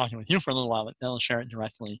 and we've been talking with you for a little while, but they'll share it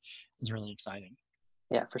directly is really exciting.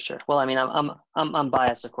 Yeah, for sure. Well, I mean, I'm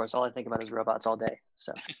biased, of course. All I think about is robots all day.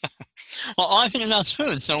 So. Well, all I think about is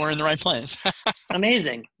food, so we're in the right place.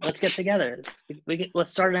 Amazing. Let's get together.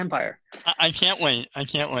 Let's start an empire. I can't wait. I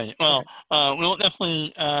can't wait. Well, we'll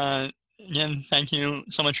definitely, again, thank you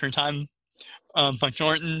so much for your time, Buck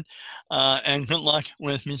Jordan, and good luck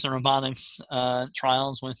with Miso Robotics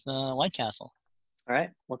trials with White Castle. All right.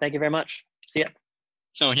 Well, thank you very much. See ya.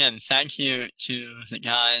 So again, thank you to the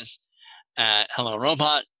guys at Hello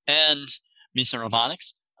Robot and Miso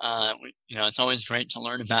Robotics. It's always great to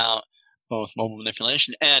learn about both mobile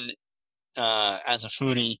manipulation and, as a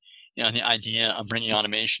foodie, the idea of bringing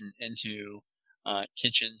automation into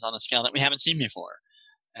kitchens on a scale that we haven't seen before.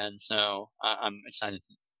 And so I'm excited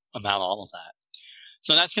about all of that.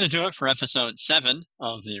 So that's going to do it for episode 7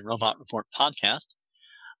 of the Robot Report podcast.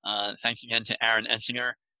 Thanks again to Aaron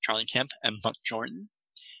Etzinger, Charlie Kemp, and Buck Jordan.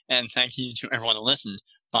 And thank you to everyone who listened.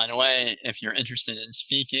 By the way, if you're interested in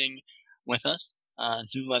speaking with us,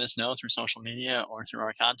 do let us know through social media or through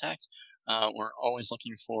our contacts. We're always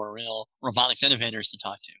looking for real robotics innovators to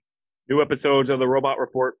talk to. New episodes of the Robot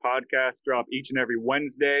Report podcast drop each and every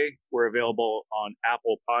Wednesday. We're available on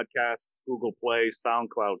Apple Podcasts, Google Play,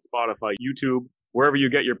 SoundCloud, Spotify, YouTube. Wherever you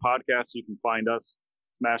get your podcasts, you can find us.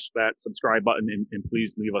 Smash that subscribe button and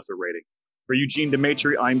please leave us a rating. For Eugene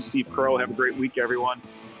Demetri, I'm Steve Crow. Have a great week, everyone.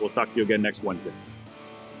 We'll talk to you again next Wednesday.